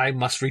 and that I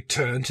must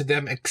return to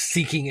them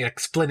seeking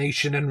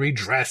explanation and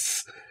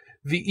redress,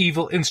 the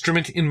evil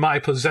instrument in my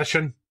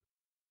possession.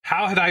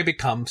 How had I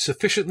become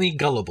sufficiently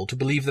gullible to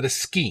believe that a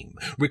scheme,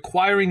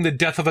 requiring the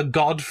death of a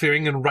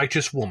God-fearing and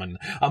righteous woman,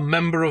 a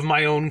member of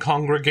my own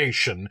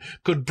congregation,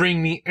 could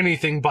bring me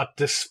anything but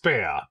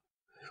despair?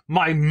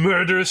 My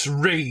murderous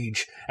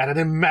rage at an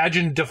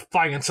imagined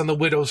defiance on the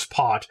widow's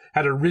part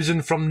had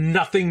arisen from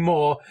nothing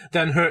more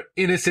than her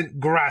innocent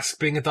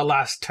grasping at the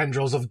last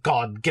tendrils of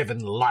God-given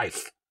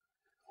life.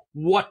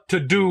 What to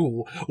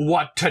do?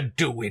 What to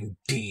do,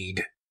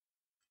 indeed?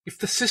 If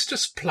the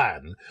sisters'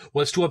 plan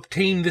was to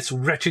obtain this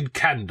wretched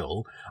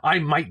candle, I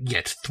might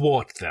yet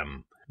thwart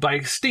them. By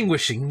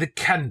extinguishing the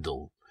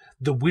candle,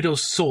 the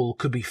widow's soul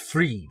could be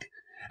freed,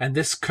 and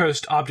this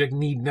cursed object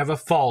need never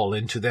fall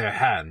into their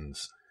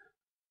hands.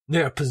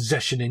 Their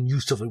possession and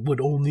use of it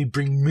would only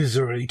bring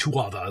misery to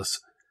others.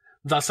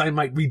 Thus I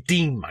might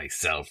redeem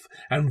myself,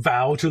 and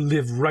vow to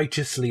live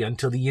righteously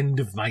until the end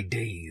of my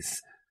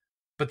days.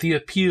 But the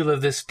appeal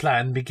of this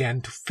plan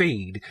began to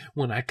fade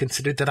when I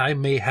considered that I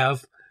may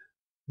have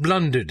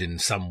blundered in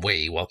some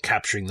way while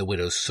capturing the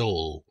widow's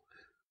soul.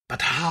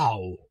 But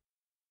how?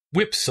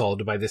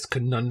 Whipsawed by this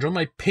conundrum,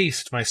 I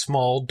paced my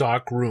small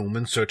dark room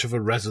in search of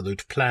a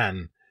resolute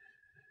plan.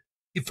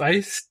 If I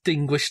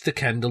extinguished the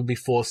candle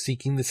before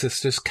seeking the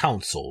sisters'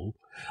 counsel,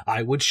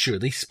 I would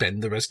surely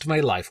spend the rest of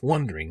my life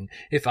wondering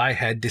if I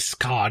had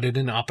discarded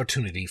an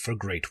opportunity for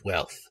great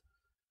wealth,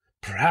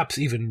 perhaps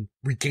even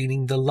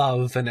regaining the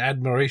love and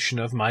admiration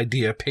of my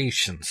dear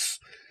patients.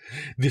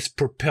 This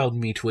propelled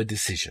me to a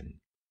decision.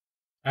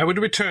 I would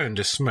return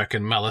to Smirk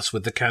and Malice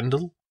with the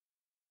candle,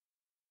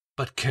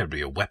 but carry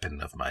a weapon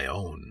of my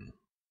own.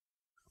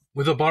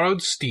 With a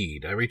borrowed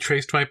steed, I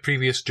retraced my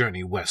previous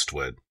journey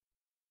westward,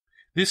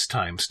 this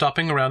time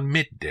stopping around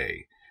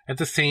midday at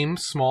the same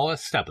small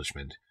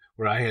establishment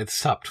where I had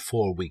supped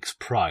 4 weeks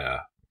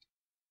prior.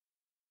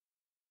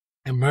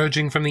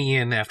 Emerging from the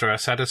inn after a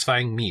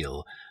satisfying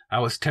meal, I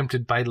was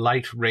tempted by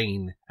light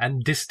rain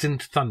and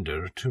distant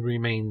thunder to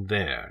remain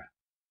there,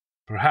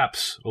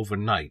 perhaps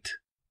overnight,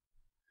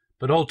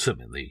 but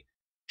ultimately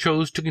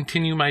chose to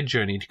continue my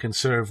journey to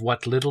conserve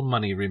what little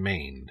money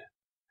remained.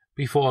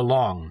 Before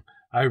long,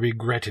 I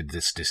regretted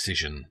this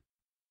decision.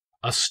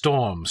 A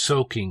storm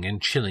soaking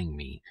and chilling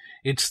me,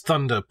 its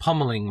thunder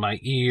pummeling my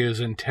ears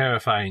and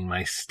terrifying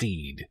my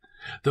steed.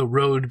 The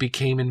road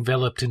became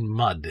enveloped in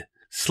mud,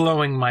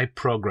 slowing my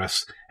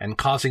progress and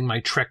causing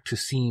my trek to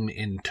seem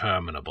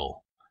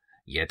interminable.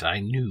 Yet I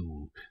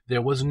knew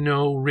there was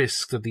no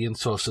risk that the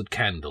ensorcelled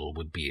candle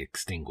would be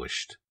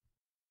extinguished.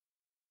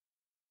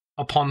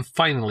 Upon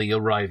finally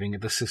arriving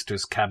at the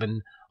sisters'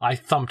 cabin, I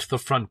thumped the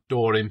front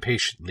door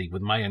impatiently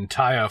with my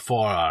entire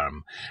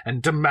forearm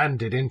and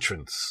demanded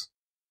entrance.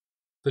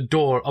 The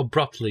door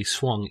abruptly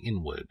swung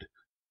inward,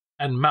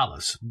 and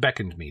Malice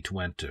beckoned me to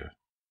enter.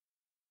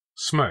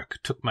 Smirk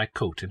took my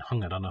coat and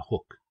hung it on a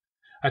hook,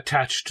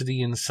 attached to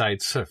the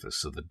inside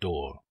surface of the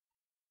door.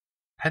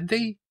 Had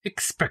they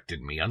expected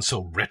me on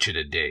so wretched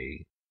a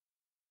day?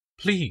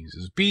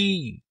 "Please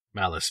be—"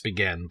 Malice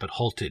began, but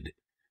halted,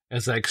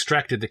 as I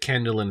extracted the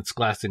candle in its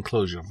glass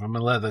enclosure from a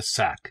leather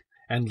sack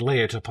and lay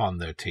it upon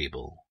their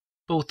table.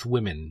 Both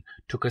women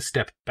took a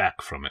step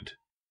back from it,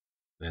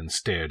 then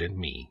stared at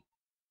me.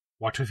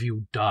 "What have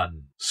you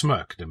done?"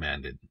 Smirk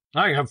demanded.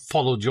 "I have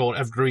followed your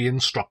every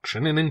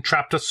instruction and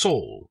entrapped a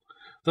soul,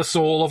 the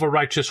soul of a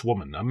righteous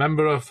woman, a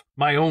member of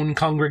my own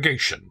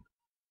congregation.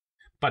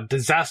 But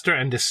disaster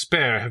and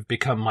despair have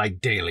become my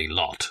daily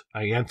lot,"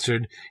 I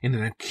answered in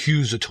an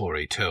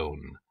accusatory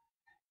tone.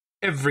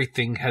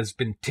 "Everything has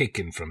been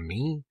taken from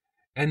me,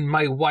 and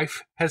my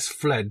wife has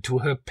fled to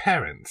her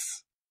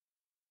parents."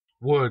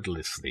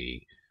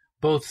 Wordlessly,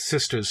 both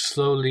sisters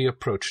slowly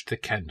approached the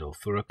candle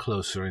for a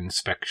closer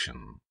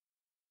inspection.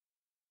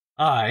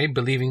 I,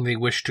 believing they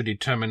wished to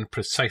determine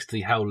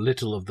precisely how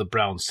little of the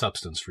brown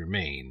substance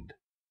remained.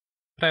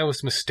 But I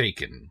was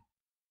mistaken.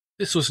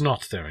 This was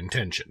not their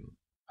intention.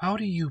 "How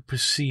do you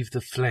perceive the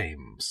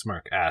flame?"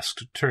 Smirk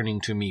asked, turning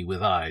to me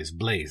with eyes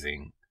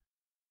blazing.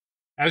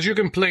 "As you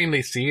can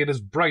plainly see, it is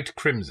bright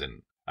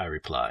crimson," I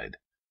replied,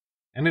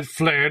 "and it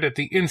flared at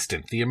the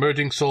instant the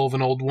emerging soul of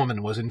an old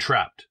woman was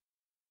entrapped."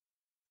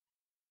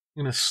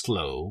 In a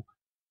slow,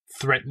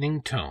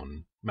 threatening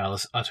tone,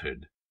 Malice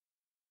uttered,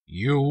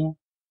 "You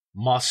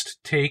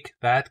must take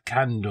that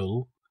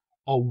candle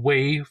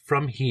away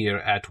from here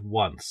at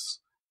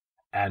once,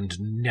 and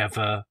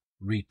never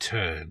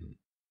return.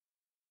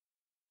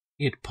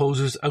 It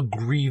poses a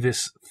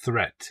grievous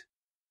threat.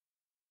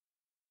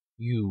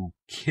 You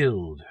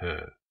killed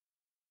her,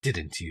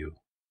 didn't you?"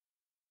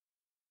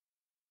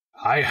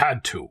 I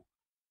had to.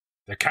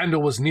 The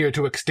candle was near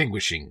to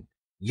extinguishing,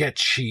 yet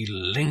she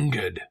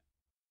lingered.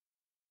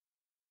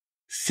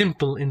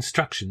 Simple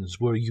instructions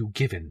were you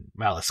given,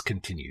 Malice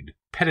continued,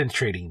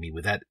 penetrating me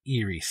with that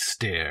eerie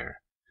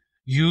stare.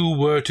 You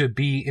were to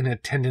be in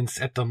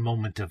attendance at the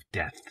moment of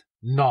death,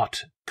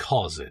 not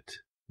cause it.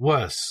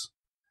 Worse,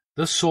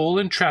 the soul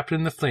entrapped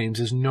in the flames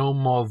is no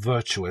more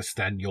virtuous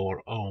than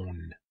your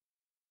own.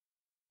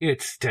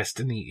 Its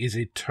destiny is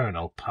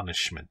eternal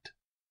punishment.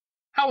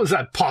 How is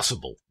that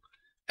possible?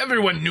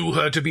 Everyone knew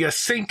her to be a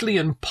saintly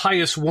and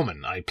pious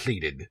woman, I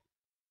pleaded.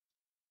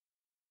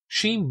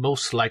 She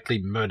most likely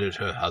murdered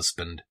her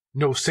husband.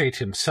 No saint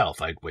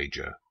himself, I'd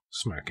wager,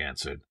 Smirk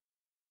answered.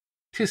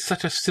 'Tis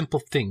such a simple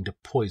thing to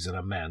poison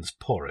a man's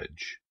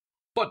porridge.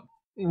 But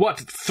what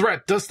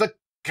threat does the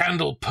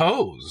candle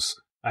pose?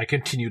 I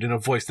continued in a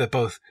voice that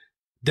both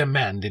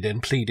demanded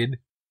and pleaded.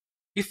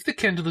 If the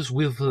candle is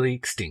willfully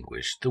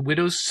extinguished, the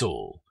widow's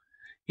soul,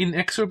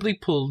 inexorably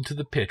pulled to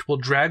the pit, will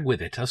drag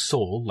with it a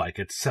soul like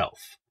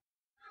itself,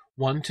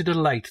 one to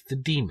delight the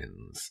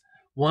demons,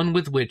 one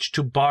with which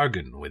to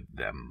bargain with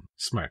them,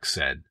 Smirk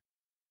said.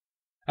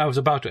 I was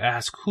about to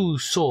ask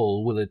whose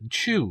soul will it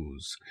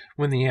choose,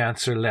 when the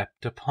answer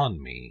leapt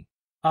upon me.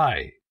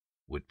 I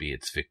would be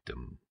its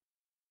victim.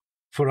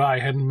 For I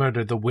had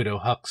murdered the widow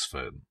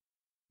Huxford.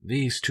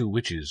 These two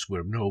witches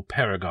were no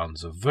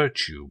paragons of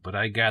virtue, but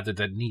I gathered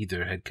that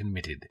neither had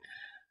committed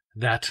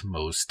that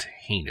most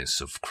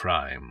heinous of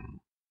crime.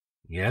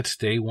 Yet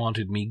they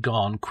wanted me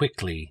gone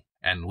quickly,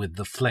 and with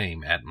the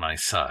flame at my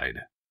side.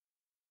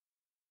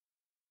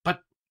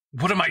 But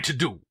what am I to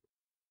do?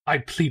 I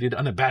pleaded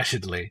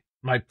unabashedly,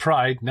 my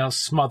pride now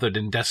smothered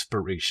in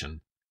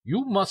desperation.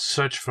 You must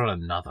search for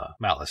another,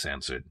 Malice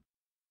answered,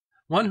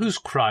 one whose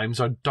crimes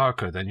are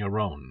darker than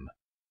your own.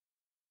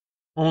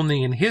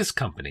 Only in his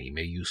company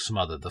may you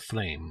smother the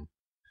flame,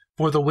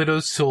 for the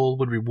widow's soul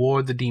would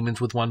reward the demons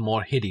with one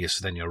more hideous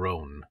than your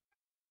own.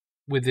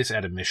 With this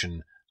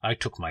admonition, I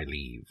took my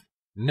leave,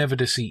 never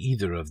to see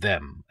either of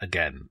them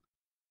again.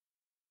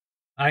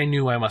 I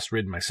knew I must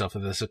rid myself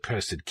of this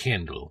accursed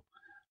candle.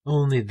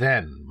 Only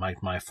then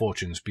might my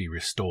fortunes be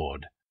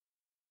restored,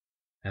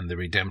 and the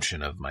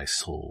redemption of my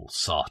soul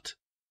sought.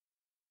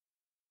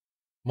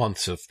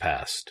 Months have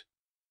passed,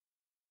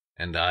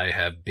 and I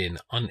have been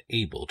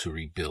unable to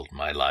rebuild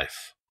my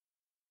life.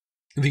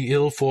 The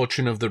ill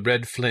fortune of the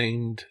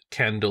red-flamed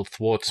candle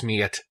thwarts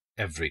me at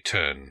every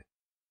turn.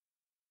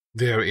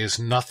 There is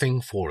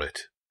nothing for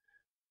it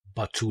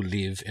but to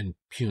live in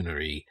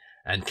penury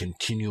and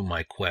continue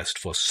my quest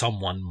for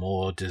someone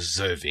more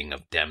deserving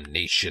of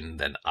damnation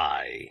than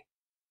I.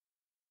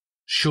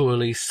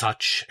 Surely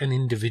such an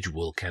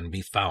individual can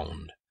be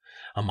found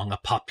among a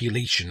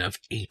population of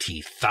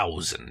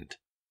 80,000.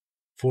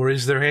 For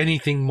is there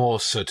anything more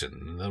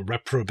certain than the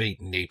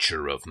reprobate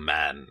nature of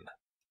man?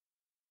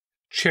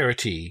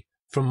 Charity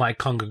from my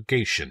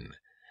congregation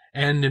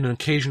and an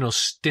occasional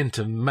stint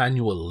of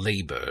manual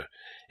labor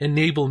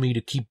enable me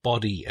to keep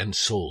body and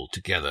soul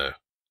together,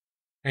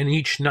 and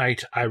each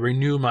night I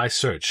renew my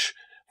search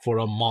for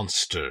a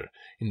monster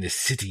in the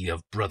city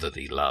of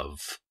brotherly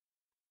love.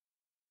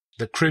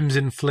 The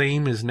crimson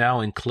flame is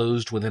now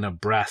enclosed within a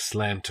brass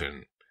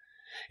lantern.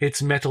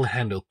 Its metal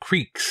handle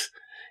creaks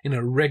in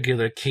a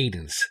regular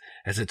cadence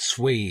as it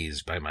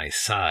sways by my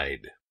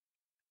side.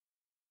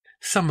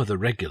 Some of the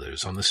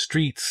regulars on the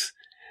streets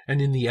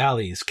and in the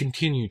alleys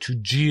continue to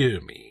jeer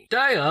me.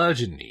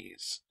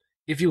 Diogenes,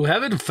 if you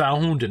haven't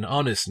found an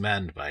honest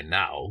man by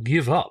now,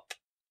 give up.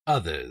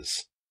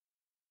 Others,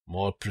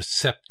 more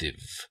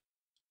perceptive,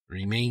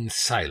 remain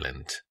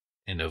silent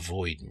and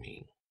avoid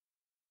me.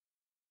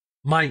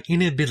 My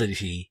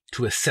inability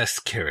to assess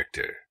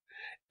character,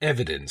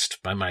 evidenced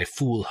by my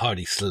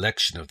foolhardy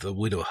selection of the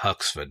widow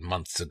Huxford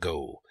months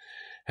ago,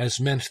 has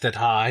meant that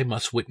I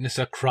must witness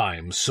a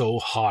crime so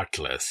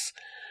heartless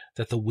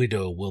that the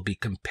widow will be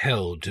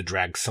compelled to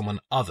drag someone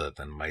other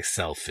than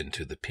myself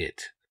into the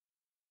pit.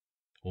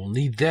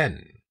 Only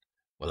then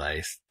will I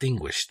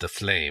extinguish the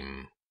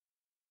flame.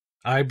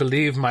 I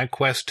believe my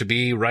quest to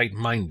be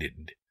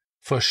right-minded,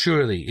 for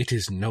surely it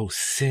is no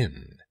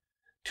sin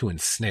to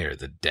ensnare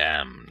the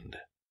damned.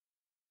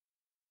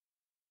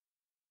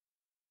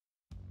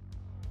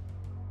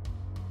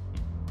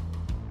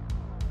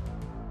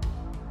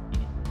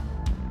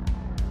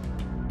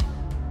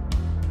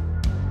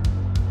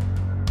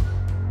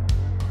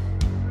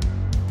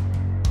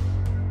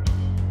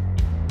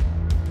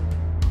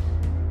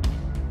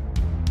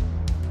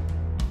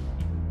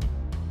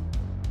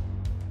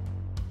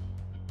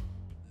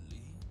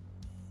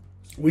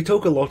 We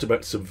talk a lot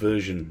about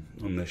subversion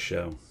on this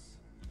show.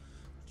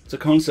 It's a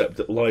concept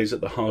that lies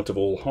at the heart of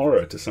all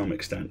horror to some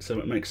extent, so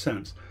it makes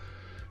sense.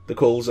 The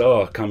calls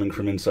are coming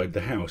from inside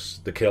the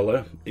house. The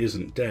killer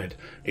isn't dead.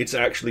 It's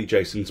actually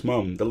Jason's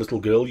mum. The little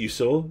girl you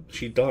saw,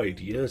 she died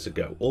years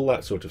ago. All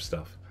that sort of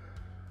stuff.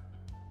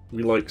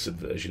 We like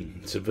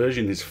subversion.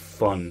 Subversion is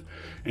fun.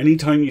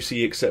 Anytime you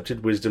see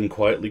accepted wisdom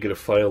quietly get a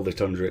file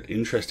lit under it,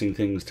 interesting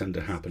things tend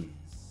to happen.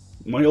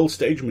 My old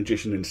stage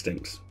magician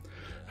instincts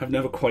have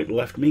never quite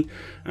left me,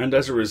 and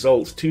as a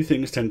result, two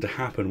things tend to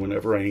happen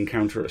whenever I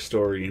encounter a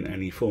story in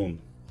any form.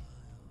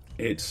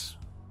 It's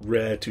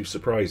rare to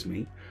surprise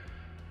me,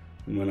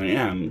 and when I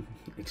am,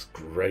 it's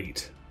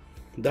great.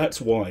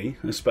 That's why,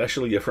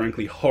 especially a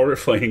frankly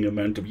horrifying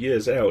amount of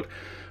years out,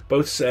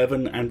 both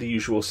Seven and The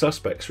Usual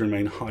Suspects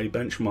remain high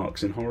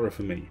benchmarks in horror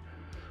for me.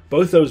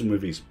 Both those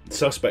movies,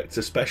 Suspects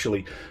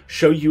especially,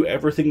 show you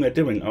everything they're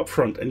doing up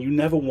front, and you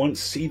never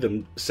once see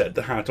them set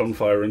the hat on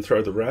fire and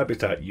throw the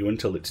rabbit at you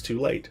until it's too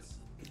late.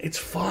 It's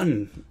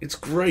fun, it's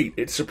great,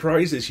 it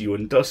surprises you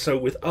and does so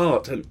with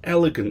art and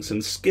elegance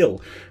and skill,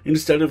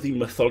 instead of the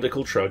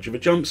methodical trudge of a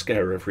jump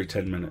scare every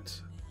 10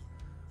 minutes.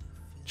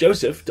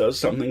 Joseph does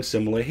something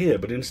similar here,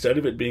 but instead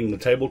of it being the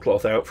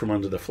tablecloth out from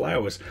under the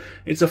flowers,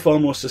 it's a far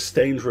more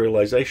sustained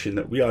realization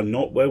that we are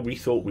not where we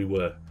thought we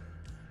were.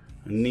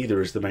 And neither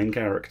is the main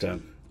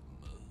character.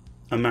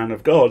 A man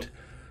of God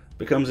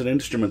becomes an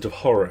instrument of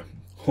horror,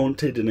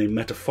 haunted in a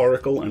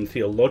metaphorical and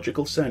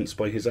theological sense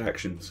by his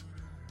actions.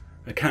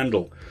 A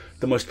candle,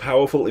 the most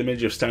powerful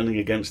image of standing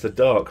against the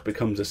dark,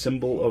 becomes a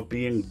symbol of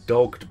being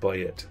dogged by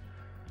it.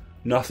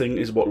 Nothing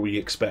is what we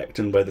expect,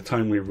 and by the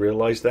time we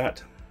realize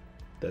that,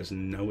 there's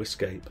no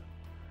escape.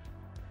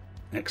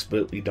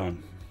 Expertly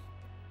done.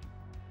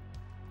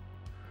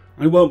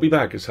 I won't be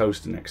back as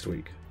host next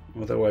week,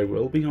 although I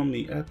will be on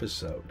the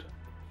episode.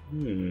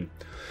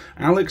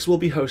 Alex will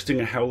be hosting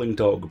A Howling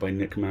Dog by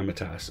Nick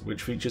Mamitas,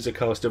 which features a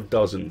cast of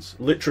dozens,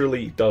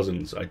 literally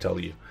dozens, I tell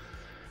you.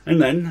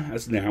 And then,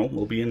 as now,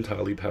 will be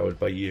entirely powered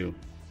by you.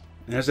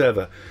 As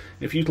ever,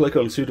 if you click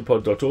on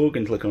pseudopod.org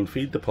and click on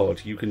Feed the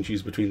Pod, you can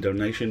choose between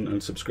donation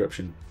and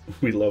subscription.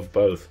 We love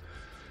both.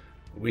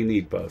 We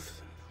need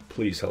both.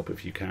 Please help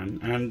if you can,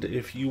 and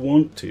if you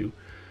want to,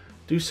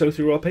 do so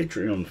through our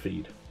Patreon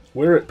feed.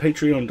 We're at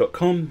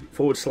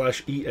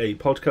patreon.com/EA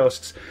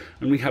podcasts,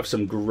 and we have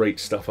some great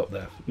stuff up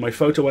there. My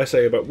photo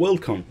essay about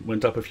Worldcon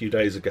went up a few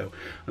days ago,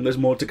 and there's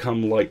more to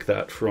come like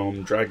that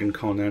from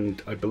DragonCon,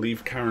 and I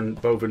believe Karen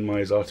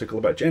Bovenmeyer's article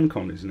about Gen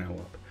Con is now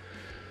up.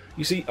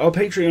 You see, our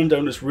Patreon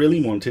donors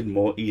really wanted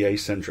more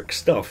EA-centric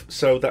stuff,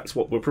 so that's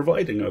what we're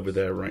providing over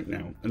there right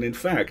now. And in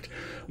fact,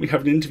 we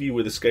have an interview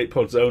with Escape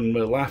Pod's own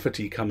Mel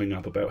Lafferty coming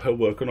up about her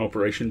work on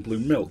Operation Blue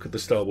Milk, the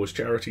Star Wars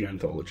charity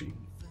anthology.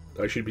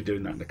 I should be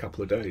doing that in a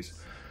couple of days.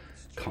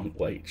 Can't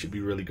wait. Should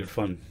be really good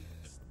fun.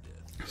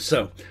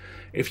 So,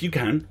 if you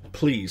can,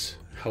 please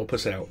help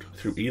us out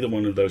through either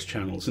one of those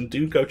channels, and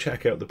do go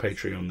check out the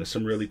Patreon. There's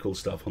some really cool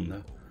stuff on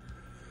there.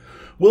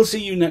 We'll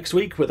see you next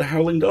week with A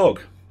Howling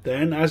Dog.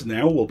 Then, as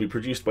now, will be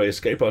produced by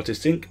Escape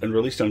Artists Inc. and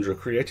released under a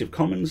Creative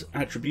Commons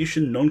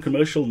Attribution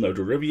Non-Commercial No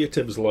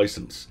Derivatives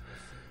license.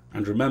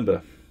 And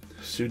remember,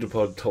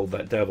 PseudoPod told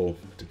that devil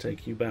to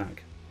take you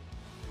back.